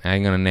 I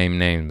ain't gonna name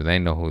names, but they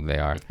know who they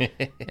are.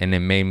 And it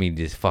made me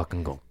just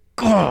fucking go,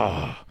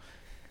 Gah!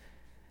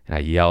 And I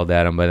yelled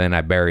at him, but then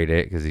I buried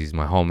it because he's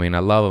my homie and I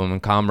love him.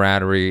 And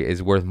camaraderie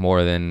is worth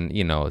more than,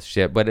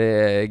 shit. But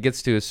it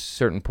gets to a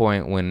certain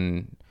point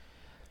when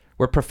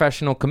we're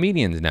professional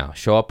comedians now.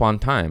 Show up on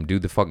time. Do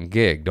the fucking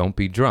gig. Don't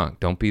be drunk.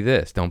 Don't be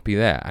this. Don't be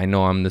that. I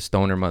know I'm the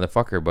stoner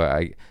motherfucker,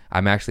 but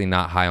I'm actually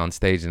not high on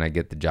stage and I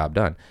get the job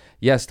done.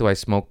 Yes, do I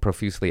smoke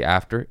profusely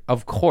after?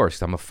 Of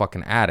course. I'm a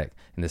fucking addict.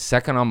 And the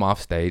second I'm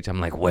off stage, I'm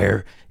like,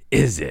 where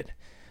is it?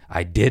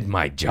 I did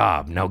my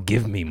job. Now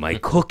give me my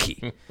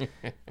cookie.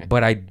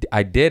 But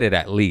I did it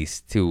at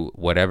least to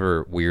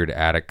whatever weird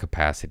addict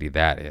capacity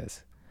that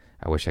is.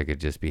 I wish I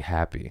could just be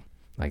happy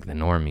like the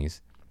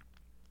normies.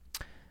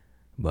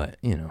 But,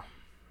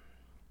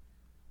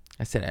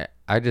 I said,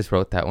 I just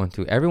wrote that one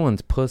too.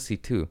 Everyone's pussy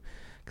too.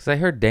 Because I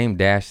heard Dame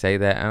Dash say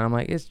that, and I'm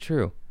like, it's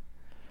true.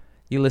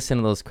 You listen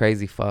to those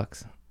crazy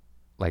fucks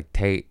like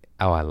Tate.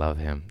 Oh, I love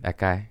him. That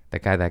guy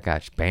that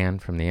got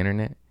banned from the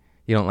internet.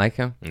 You don't like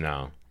him?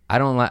 No. I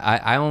don't like.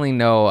 I only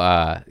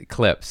know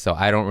clips, so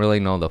I don't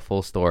really know the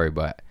full story,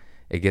 but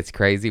it gets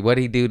crazy. What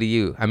did he do to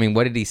you? I mean,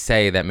 what did he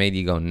say that made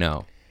you go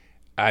no?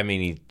 I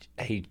mean,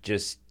 he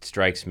just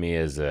strikes me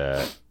as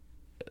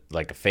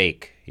like a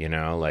fake,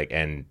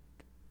 and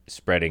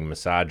spreading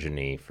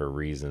misogyny for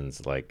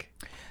reasons like,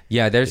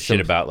 yeah, there's shit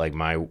about like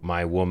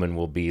my woman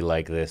will be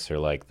like this or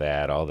like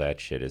that. All that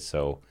shit is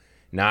so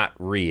not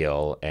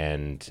real,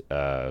 and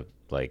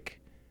like,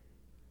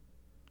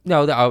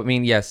 no, I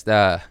mean, yes,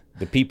 the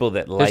people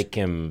that like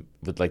him,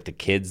 with like the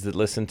kids that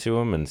listen to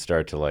him and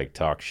start to like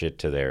talk shit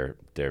to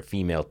their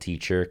female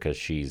teacher because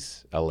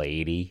she's a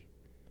lady.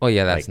 Oh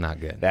yeah, that's not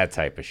good. That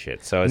type of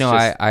shit. So it's no,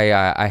 just,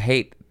 I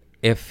hate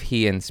if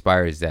he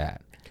inspires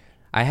that.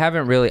 I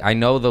haven't really. I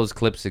know those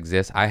clips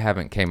exist. I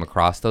haven't came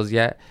across those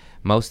yet.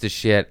 Most of the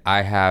shit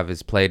I have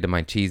is played to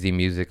my cheesy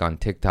music on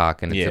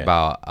TikTok, and it's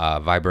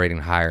about vibrating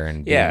higher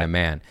and being a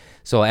man.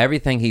 So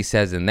everything he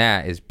says in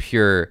that is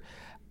pure.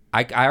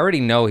 I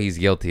already know he's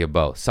guilty of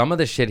both. Some of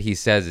the shit he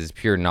says is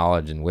pure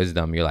knowledge and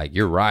wisdom. You're like,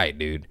 you're right,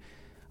 dude.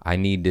 I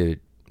need to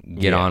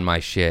get on my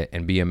shit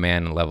and be a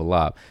man and level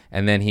up.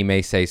 And then he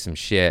may say some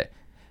shit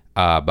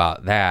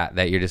about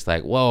that you're just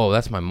like, whoa,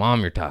 that's my mom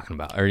you're talking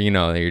about. Or,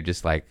 you're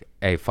just like,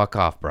 hey, fuck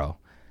off, bro.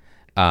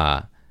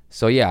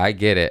 So, yeah, I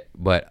get it.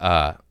 But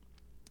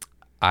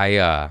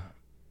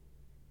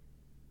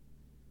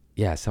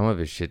some of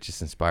his shit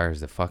just inspires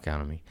the fuck out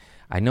of me.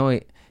 I know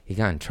he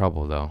got in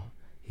trouble, though.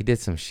 He did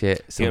some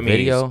shit. Some I mean,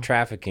 video. he's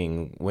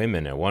trafficking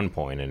women at one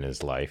point in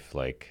his life.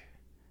 Like,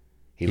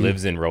 he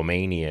lives in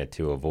Romania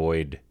to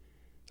avoid,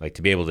 like,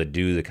 to be able to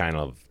do the kind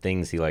of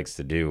things he likes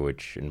to do,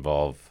 which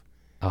involve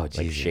Oh, like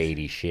Jesus.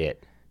 shady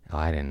shit. Oh,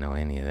 I didn't know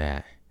any of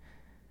that.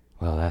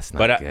 Well, that's not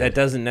But good. that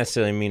doesn't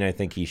necessarily mean I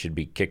think he should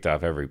be kicked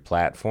off every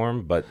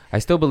platform. But I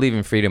still believe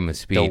in freedom of the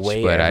speech,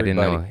 way but I didn't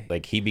know. everybody-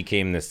 like, he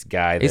became this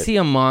guy that Is he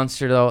a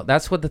monster though?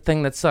 That's what the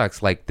thing that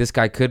sucks. Like, this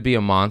guy could be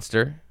a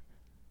monster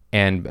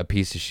and a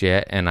piece of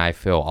shit, and I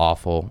feel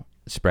awful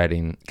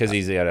spreading. because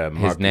he's got a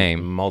his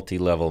name.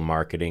 multi-level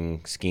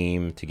marketing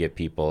scheme to get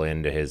people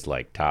into his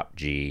like top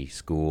G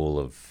school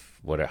of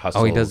what a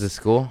hustlers. Oh, he does the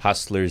school.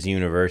 Hustlers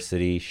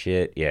University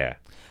shit. Yeah.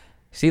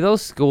 See,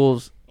 those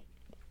schools,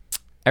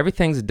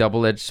 everything's a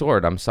double-edged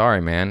sword. I'm sorry,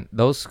 man.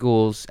 Those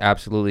schools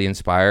absolutely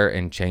inspire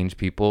and change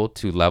people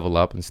to level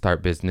up and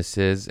start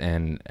businesses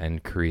and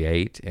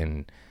create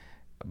and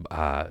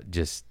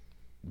just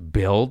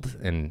build.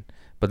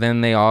 But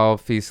then they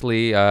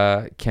obviously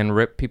can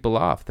rip people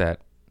off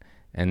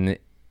and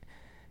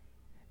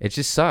it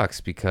just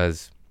sucks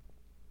because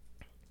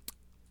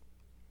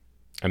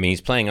I mean,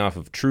 he's playing off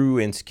of true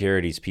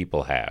insecurities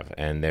people have,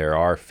 and there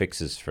are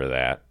fixes for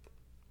that.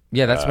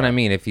 yeah, that's what I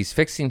mean. If he's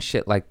fixing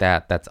shit like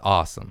that, that's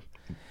awesome.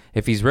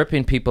 If he's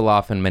ripping people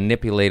off and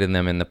manipulating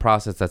them in the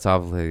process, that's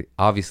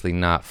obviously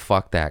not.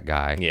 Fuck that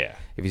guy. Yeah.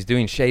 If he's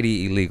doing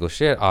shady, illegal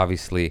shit,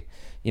 obviously,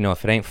 you know,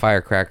 if it ain't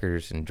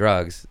firecrackers and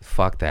drugs,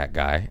 fuck that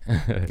guy.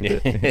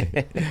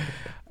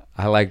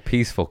 I like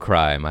peaceful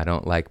crime. I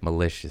don't like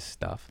malicious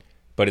stuff.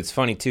 But it's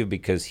funny too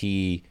because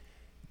he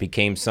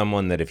became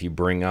someone that if you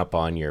bring up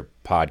on your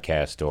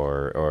podcast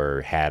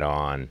or had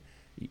on,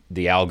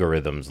 the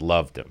algorithms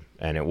loved him,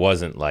 and it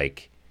wasn't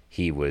like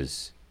he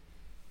was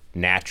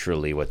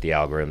naturally what the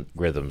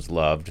algorithms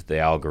loved. The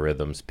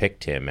algorithms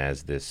picked him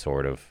as this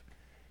sort of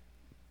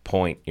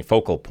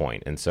focal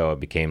point, and so it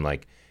became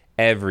like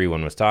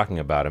everyone was talking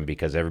about him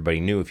because everybody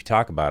knew if you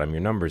talk about him,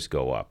 your numbers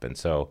go up, and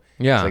so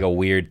Yeah. it's like a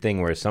weird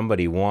thing where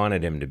somebody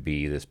wanted him to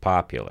be this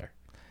popular.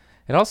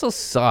 It also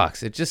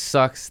sucks. It just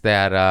sucks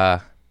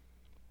that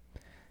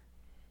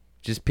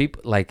just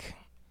people like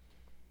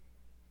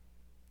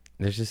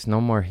there's just no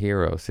more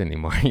heroes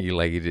anymore.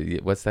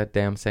 What's that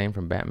damn saying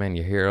from Batman?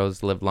 Your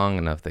heroes live long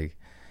enough, they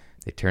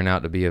turn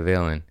out to be a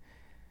villain.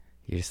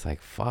 You're just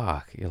like,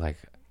 fuck. You're like,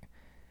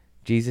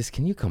 Jesus,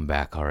 can you come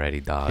back already,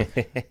 dog?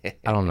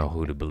 I don't know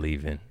who to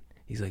believe in.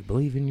 He's like,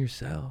 believe in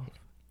yourself.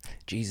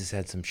 Jesus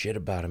had some shit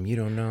about him you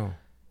don't know.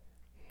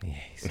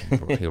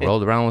 Yeah, he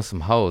rolled around with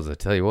some hoes, I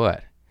tell you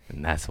what.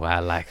 And that's why I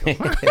like him.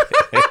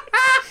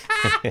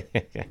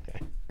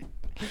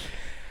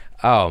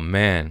 Oh,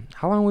 man.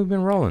 How long have we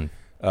been rolling?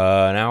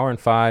 An hour and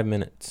 5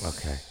 minutes.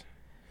 Okay.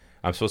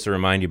 I'm supposed to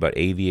remind you about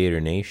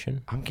Aviator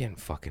Nation. I'm getting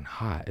fucking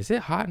hot. Is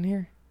it hot in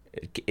here?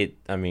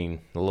 I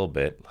mean, a little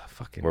bit.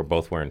 Fucking We're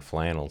both wearing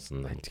flannels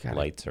and I the got a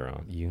lights are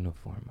on.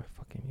 uniform.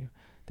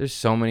 There's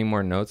so many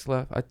more notes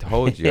left. I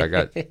told you I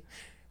got. Well,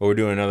 we're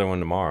doing another one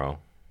tomorrow.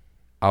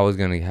 I was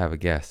gonna have a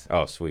guess.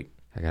 Oh, sweet.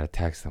 I got a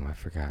text them. I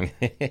forgot.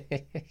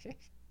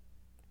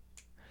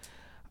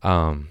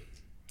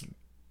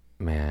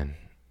 Man.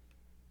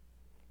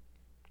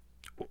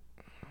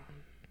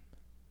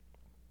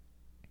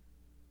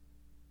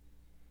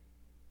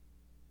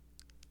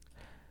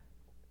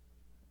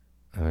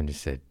 I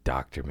just said,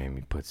 doctor made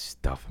me put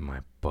stuff in my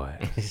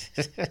butt.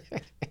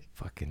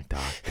 Fucking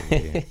doctor,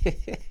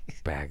 dude.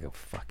 Bag of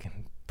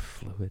fucking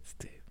fluids,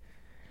 dude.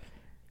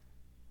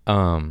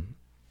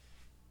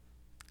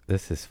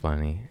 This is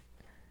funny.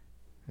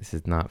 This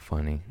is not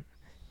funny.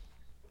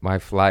 My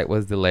flight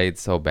was delayed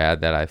so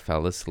bad that I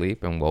fell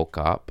asleep and woke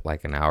up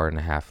like an hour and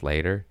a half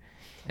later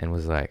and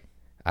was like,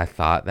 I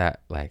thought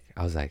that, like,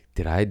 I was like,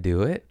 did I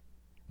do it?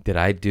 Did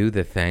I do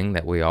the thing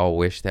that we all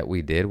wish that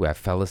we did where I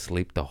fell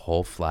asleep the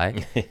whole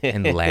flight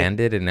and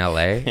landed in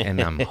LA and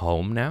I'm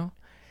home now?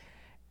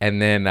 And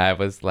then I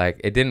was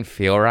like, it didn't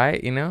feel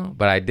right, you know?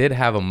 But I did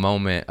have a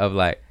moment of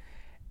like,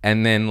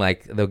 and then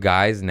like the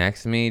guys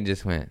next to me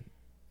just went,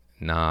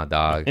 nah,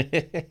 dog.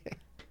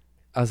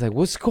 I was like,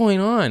 what's going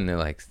on? They're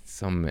like,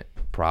 some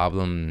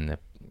problem in the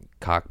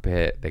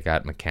cockpit. They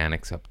got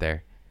mechanics up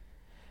there.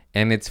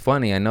 And it's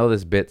funny. I know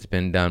this bit's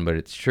been done, but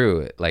it's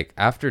true. Like,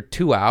 after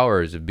 2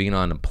 hours of being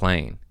on a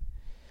plane,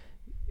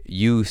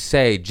 you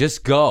say,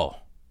 just go.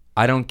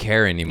 I don't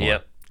care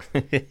anymore.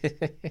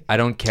 Yep. I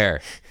don't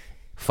care.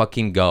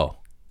 Fucking go.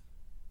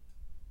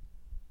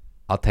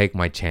 I'll take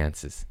my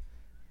chances.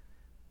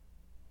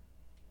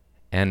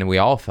 And we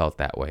all felt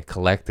that way,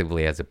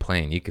 collectively as a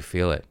plane. You could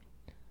feel it.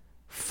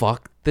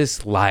 Fuck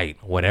this light,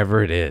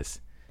 whatever it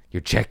is.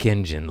 Your check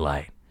engine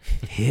light.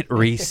 Hit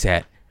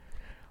reset.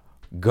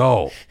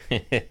 Go.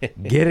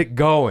 Get it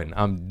going.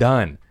 I'm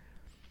done.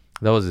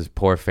 That was his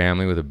poor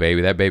family with a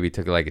baby. That baby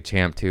took it like a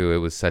champ, too. It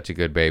was such a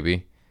good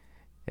baby.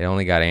 It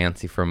only got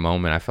antsy for a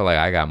moment. I felt like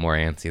I got more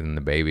antsy than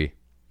the baby.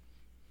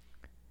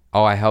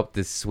 Oh, I helped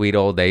this sweet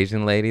old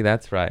Asian lady?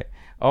 That's right.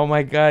 Oh,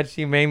 my God,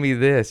 she made me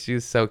this. She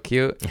was so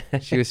cute.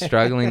 She was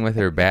struggling with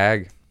her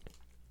bag.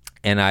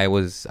 And I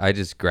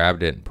just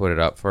grabbed it and put it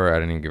up for her. I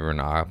didn't even give her an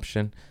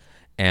option.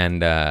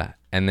 And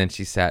then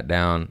she sat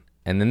down.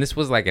 And then this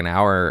was like an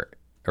hour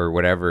or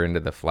whatever into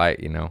the flight,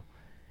 you know.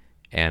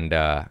 And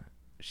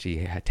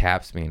she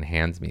taps me and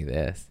hands me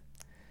this.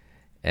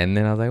 And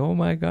then I was like, oh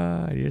my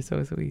God, you're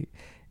so sweet.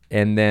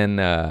 And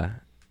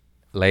then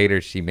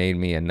later she made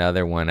me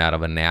another one out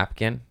of a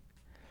napkin.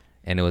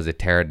 And it was a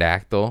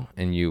pterodactyl.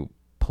 And you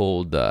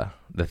pulled the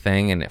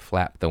thing and it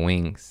flapped the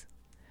wings.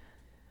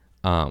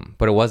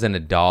 But it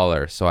wasn't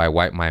 $1, so I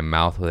wiped my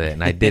mouth with it.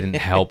 And I didn't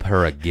help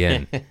her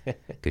again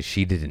because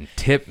she didn't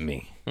tip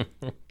me.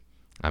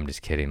 I'm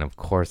just kidding. Of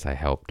course I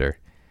helped her.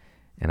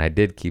 And I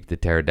did keep the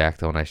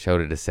pterodactyl, and I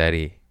showed it to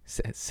Seti.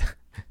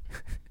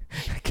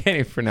 I can't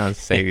even pronounce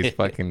Seti's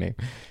fucking name.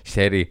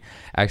 Seti.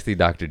 Actually,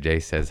 Dr. J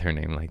says her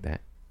name like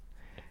that.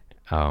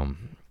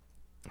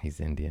 He's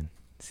Indian.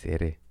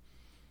 Seti.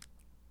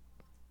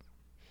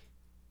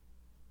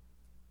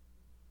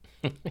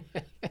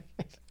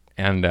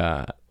 And,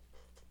 was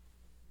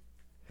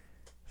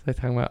I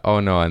talking about?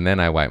 Oh, no, and then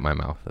I wiped my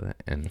mouth with it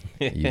and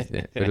used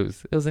it. But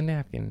it was a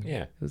napkin.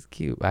 Yeah. It was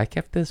cute. I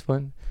kept this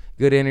one.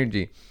 Good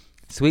energy.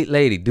 Sweet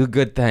lady, do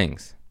good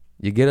things.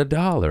 You get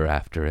 $1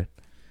 after it.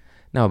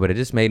 No, but it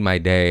just made my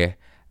day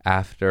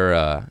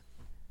after,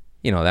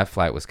 that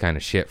flight was kind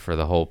of shit for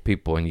the whole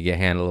people, and you get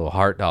handed a little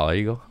heart dollar.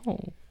 You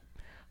go,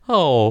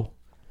 oh,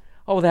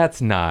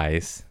 that's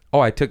nice. Oh,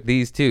 I took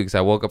these too because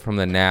I woke up from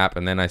the nap,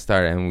 and then I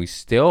started, and we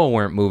still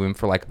weren't moving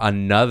for like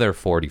another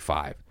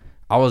 45.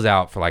 I was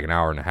out for like an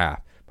hour and a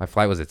half. My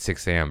flight was at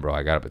 6 a.m., bro.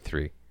 I got up at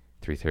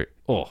 3:30.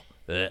 Oh,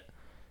 bleh.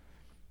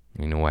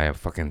 You know why I have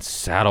fucking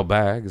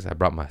saddlebags? I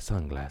brought my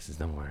sunglasses.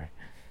 Don't worry.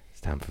 It's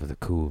time for the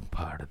cool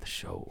part of the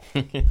show.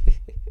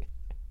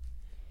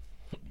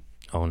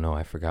 Oh, no.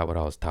 I forgot what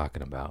I was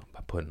talking about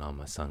by putting on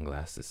my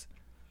sunglasses.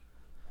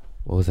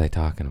 What was I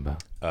talking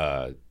about?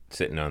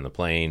 Sitting on the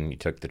plane, you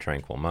took the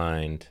Tranquil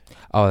Mind.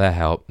 Oh, that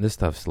helped. This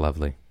stuff's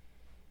lovely.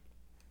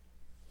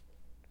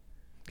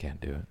 Can't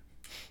do it.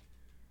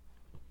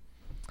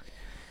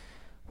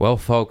 Well,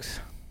 folks.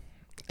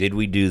 Did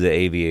we do the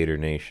Aviator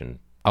Nation?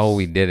 Oh,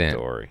 we didn't.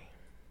 Story.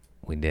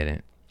 We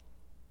didn't.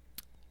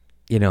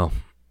 You know,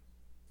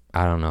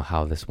 I don't know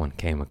how this one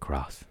came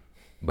across,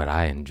 but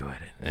I enjoyed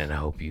it, and I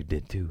hope you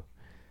did too.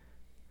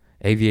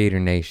 Aviator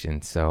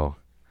Nation. So,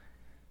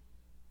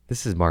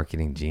 this is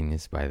marketing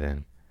genius by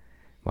then.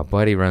 My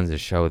buddy runs a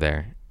show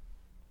there,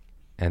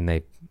 and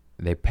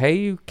they pay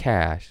you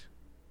cash,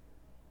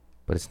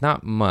 but it's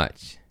not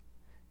much.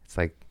 It's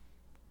like,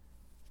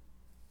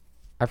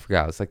 I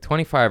forgot, it's like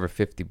 $25 or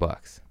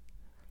 $50.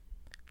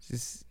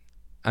 Just,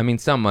 I mean,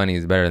 some money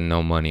is better than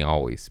no money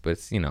always, but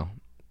it's,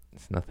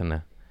 it's nothing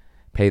to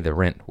pay the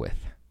rent with.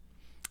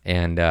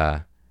 And,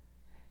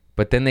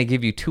 but then they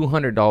give you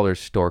 $200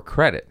 store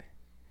credit,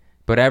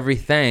 but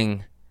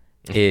everything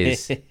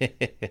is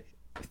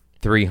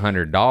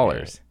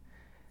 $300.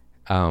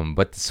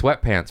 But the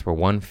sweatpants were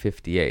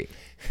 $158.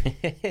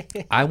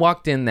 I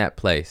walked in that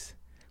place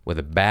with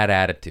a bad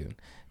attitude,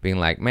 being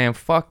like, man,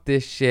 fuck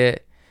this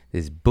shit,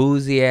 this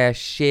boozy ass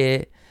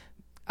shit.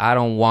 I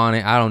don't want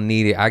it. I don't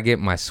need it. I get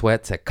my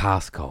sweats at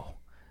Costco.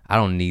 I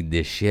don't need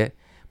this shit.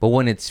 But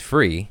when it's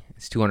free,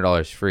 it's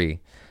 $200 free.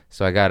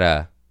 So I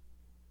got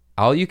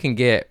all you can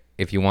get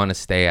if you want to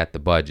stay at the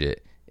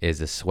budget is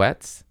the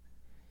sweats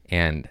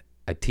and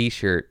a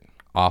t-shirt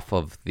off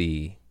of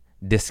the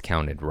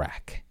discounted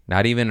rack.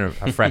 Not even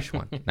a fresh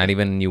one. Not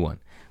even a new one.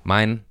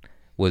 Mine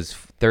was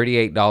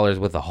 $38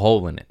 with a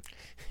hole in it.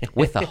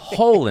 With a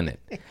hole in it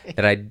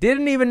that I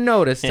didn't even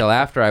notice till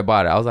after I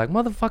bought it. I was like,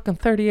 motherfucking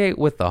 38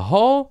 with a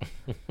hole?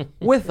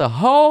 With a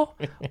hole?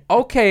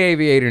 Okay,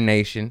 Aviator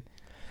Nation.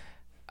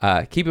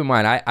 Keep in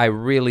mind, I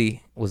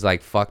really was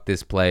like, fuck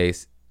this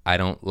place. I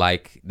don't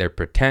like, they're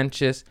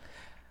pretentious.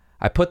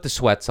 I put the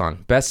sweats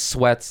on. Best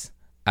sweats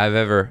I've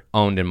ever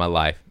owned in my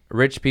life.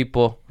 Rich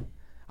people,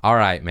 all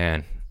right,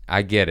 man.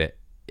 I get it.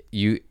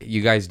 You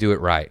guys do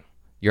it right.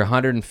 Your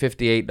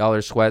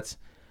 $158 sweats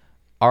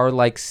are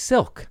like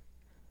silk.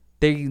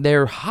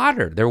 They're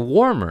hotter. They're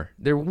warmer.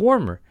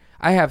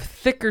 I have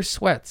thicker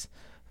sweats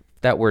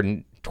that were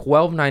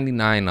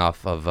 $12.99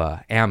 off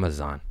of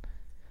Amazon.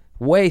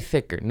 Way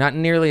thicker. Not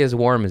nearly as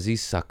warm as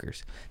these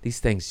suckers. These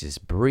things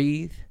just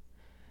breathe.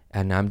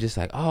 And I'm just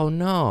like, oh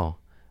no.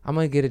 I'm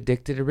going to get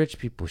addicted to rich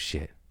people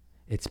shit.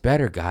 It's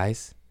better,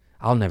 guys.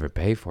 I'll never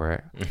pay for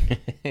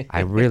it.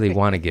 I really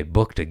want to get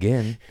booked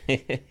again.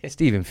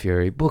 Stephen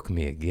Fury, book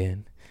me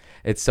again.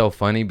 It's so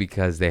funny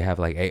because they have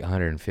like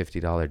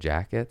 $850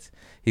 jackets.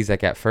 He's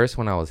like, at first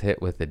when I was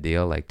hit with the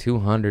deal, like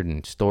 $200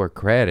 in store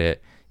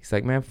credit, he's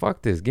like, man,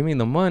 fuck this. Give me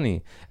the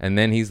money. And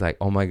then he's like,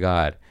 oh my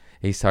God.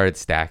 He started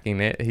stacking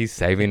it. He's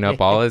saving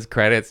up all his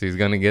credits. So he's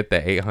going to get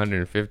the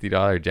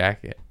 $850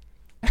 jacket.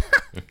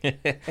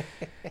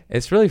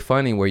 It's really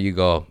funny where you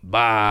go,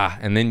 bah,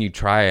 and then you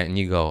try it and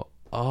you go,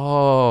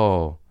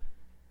 oh,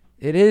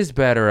 it is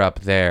better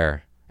up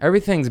there.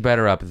 Everything's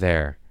better up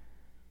there.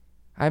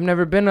 I've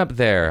never been up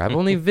there. I've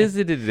only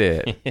visited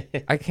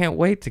it. I can't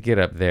wait to get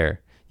up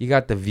there. You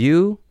got the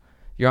view.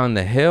 You're on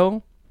the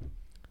hill.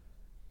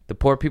 The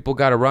poor people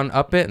got to run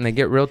up it and they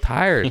get real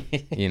tired,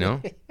 you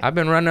know? I've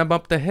been running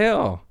up the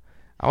hill.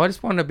 I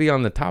just want to be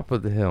on the top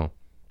of the hill.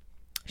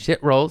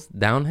 Shit rolls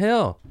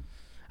downhill.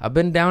 I've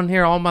been down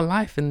here all my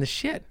life in the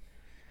shit.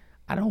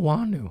 I don't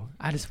want to.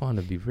 I just want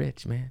to be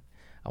rich, man.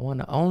 I want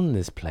to own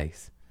this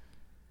place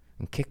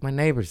and kick my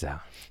neighbors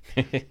out.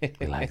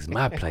 Be like, it's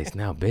my place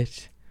now,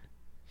 bitch.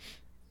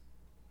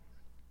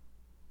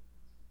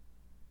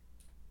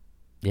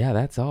 Yeah,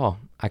 that's all.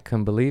 I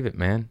couldn't believe it,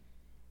 man.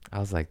 I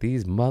was like,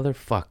 these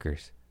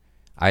motherfuckers.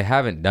 I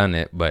haven't done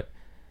it, but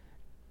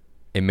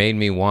it made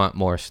me want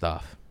more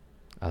stuff.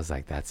 I was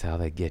like, that's how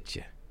they get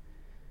you.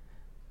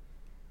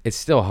 It's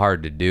still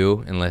hard to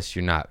do unless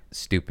you're not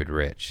stupid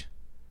rich.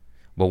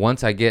 But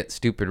once I get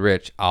stupid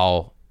rich,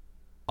 I'll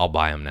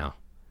buy them now.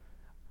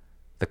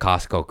 The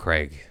Costco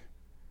Craig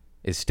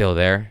is still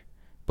there,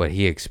 but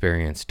he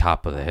experienced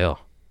top of the hill.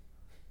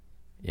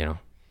 You know,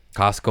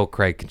 Costco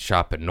Craig can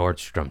shop at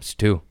Nordstrom's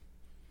too.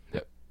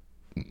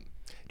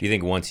 Do you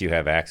think once you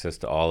have access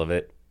to all of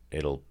it,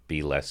 it'll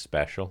be less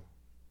special?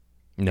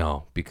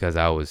 No, because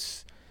I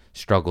was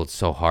struggled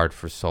so hard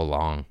for so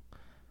long.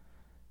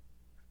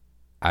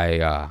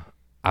 I've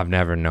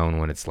never known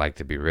what it's like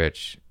to be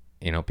rich.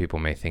 You know, people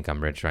may think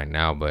I'm rich right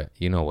now, but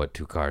you know what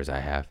 2 cars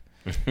I have.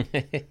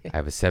 I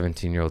have a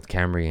 17-year-old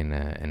Camry and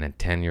a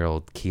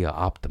 10-year-old Kia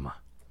Optima.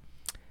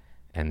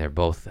 And they're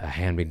both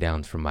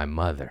hand-me-downs from my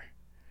mother.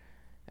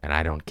 And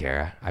I don't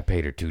care. I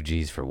paid her 2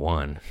 G's for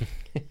one.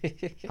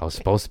 I was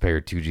supposed to pay her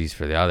 2 G's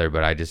for the other,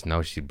 but I just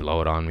know she'd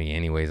blow it on me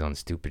anyways on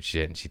stupid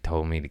shit. And she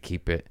told me to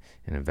keep it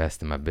and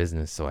invest in my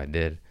business, so I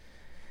did.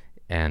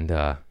 And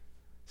so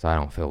I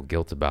don't feel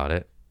guilt about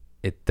it.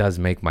 It does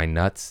make my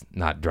nuts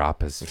not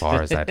drop as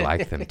far as I'd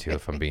like them to,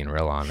 if I'm being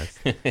real honest.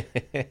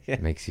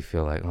 It makes you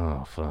feel like,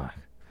 oh, fuck.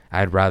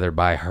 I'd rather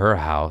buy her a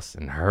house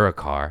and her a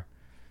car.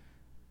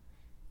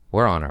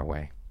 We're on our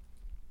way.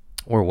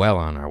 We're well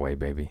on our way,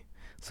 baby.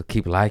 So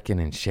keep liking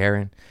and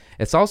sharing.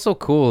 It's also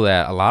cool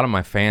that a lot of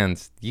my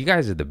fans, you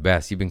guys are the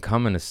best. You've been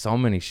coming to so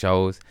many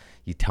shows.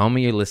 You tell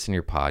me you listen to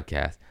your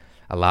podcast.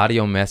 A lot of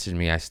you'll message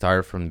me. I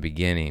started from the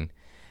beginning.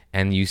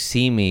 And you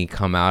see me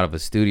come out of a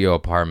studio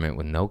apartment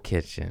with no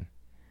kitchen.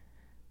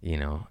 You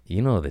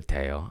know the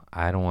tale.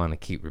 I don't want to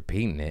keep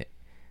repeating it.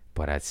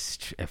 But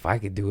if I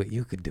could do it,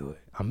 you could do it.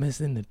 I'm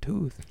missing the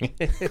tooth.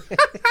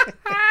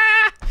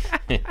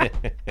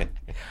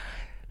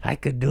 I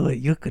could do it.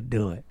 You could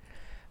do it.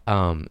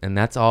 And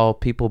that's all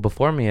people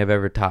before me have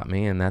ever taught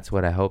me, and that's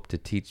what I hope to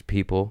teach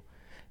people.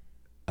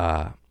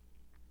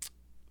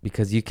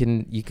 Because you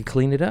can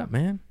clean it up,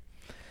 man.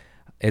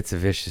 It's a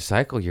vicious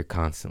cycle. You're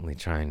constantly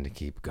trying to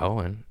keep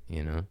going.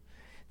 You know,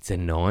 it's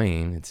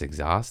annoying. It's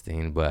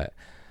exhausting, but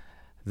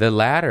the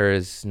ladder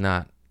is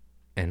not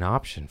an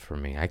option for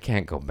me. I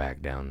can't go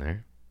back down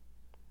there.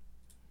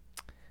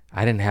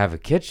 I didn't have a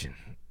kitchen.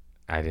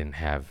 I didn't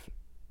have,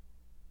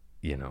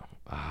 a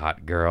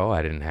hot girl.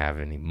 I didn't have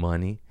any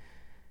money.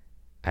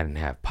 I didn't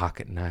have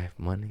pocket knife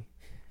money.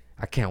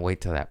 I can't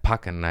wait till that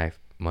pocket knife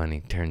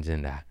money turns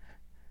into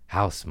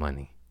house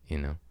money,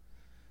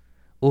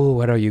 Oh,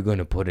 what are you going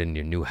to put in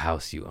your new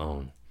house you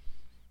own?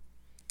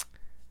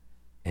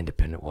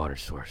 Independent water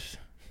source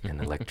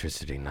and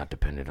electricity not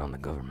dependent on the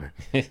government.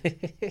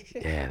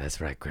 Yeah, that's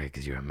right, Craig,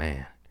 because you're a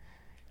man.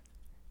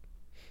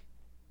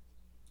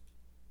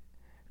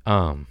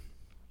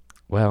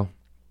 Well,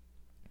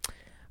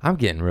 I'm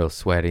getting real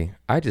sweaty.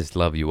 I just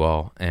love you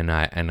all, and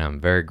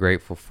I'm very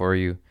grateful for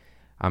you.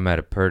 I'm at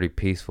a pretty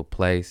peaceful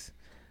place,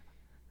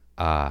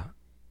 and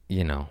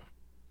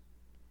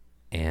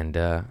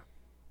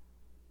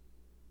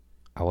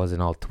I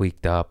wasn't all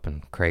tweaked up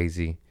and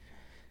crazy.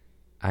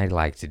 I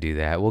like to do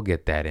that. We'll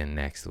get that in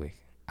next week.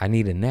 I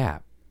need a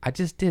nap. I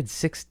just did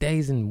 6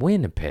 days in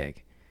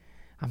Winnipeg.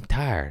 I'm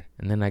tired,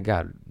 and then I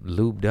got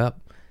lubed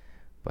up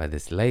by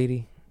this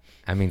lady.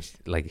 I mean,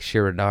 like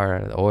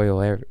Shiradara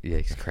oil. Yeah,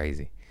 it's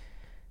crazy.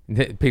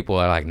 People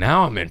are like,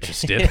 now I'm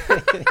interested.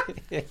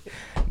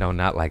 No,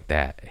 not like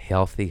that.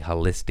 Healthy,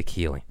 holistic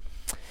healing.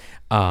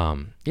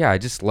 Yeah, I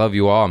just love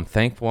you all. I'm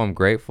thankful. I'm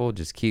grateful.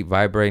 Just keep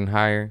vibrating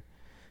higher.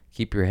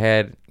 Keep your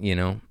head,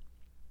 Yeah,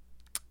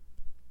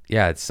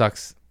 it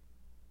sucks.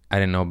 I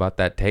didn't know about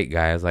that Tate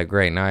guy. I was like,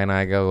 great. Now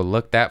I go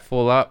look that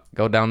fool up.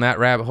 Go down that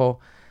rabbit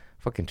hole.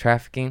 Fucking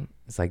trafficking.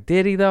 It's like,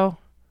 did he though?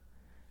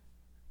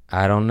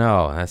 I don't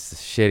know. That's the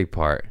shitty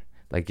part.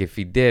 Like, if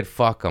he did,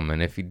 fuck him.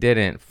 And if he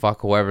didn't,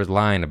 fuck whoever's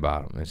lying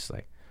about him. It's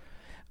like,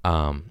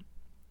 but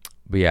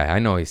yeah, I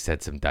know he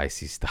said some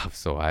dicey stuff.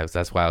 So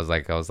that's why I was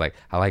like,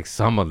 I like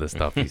some of the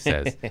stuff he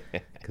says.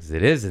 Because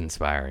it is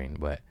inspiring.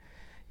 But,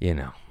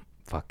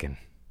 fucking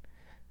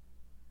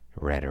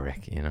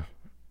rhetoric,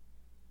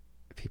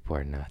 People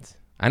are nuts.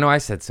 I know I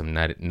said some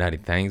nutty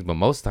things, but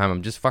most of the time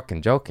I'm just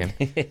fucking joking.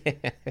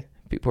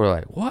 People are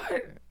like,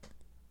 what?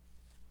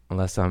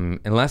 Unless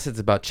it's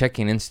about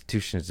checking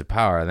institutions of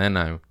power, then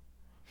I'm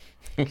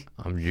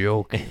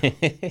joking.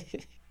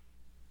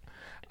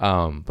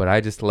 But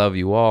I just love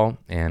you all,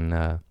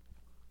 and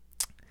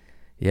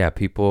yeah,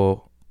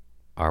 people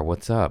are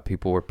what's up.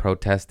 People were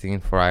protesting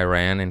for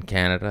Iran in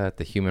Canada at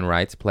the Human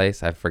Rights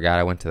Place. I forgot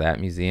I went to that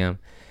museum.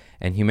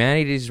 And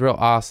humanity is real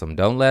awesome.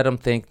 Don't let them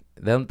think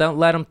the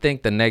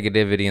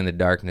negativity and the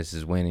darkness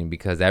is winning,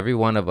 because every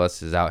one of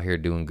us is out here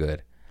doing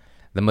good.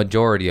 The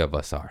majority of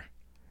us are.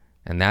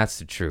 And that's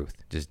the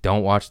truth. Just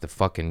don't watch the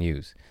fucking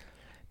news.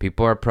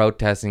 People are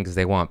protesting because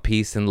they want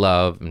peace and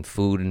love and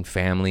food and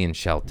family and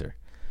shelter.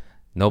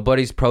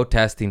 Nobody's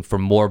protesting for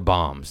more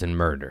bombs and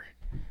murder.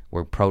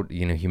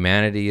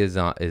 Humanity is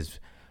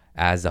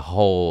as a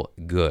whole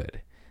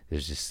good.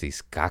 There's just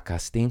these caca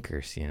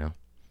stinkers,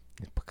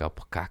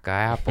 caca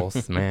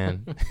apples,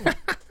 man.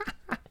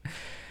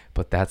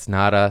 But that's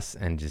not us,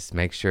 and just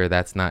make sure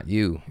that's not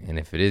you. And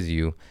if it is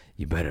you,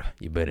 you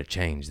better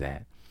change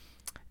that.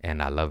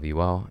 And I love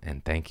you all,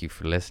 and thank you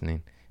for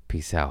listening.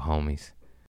 Peace out, homies.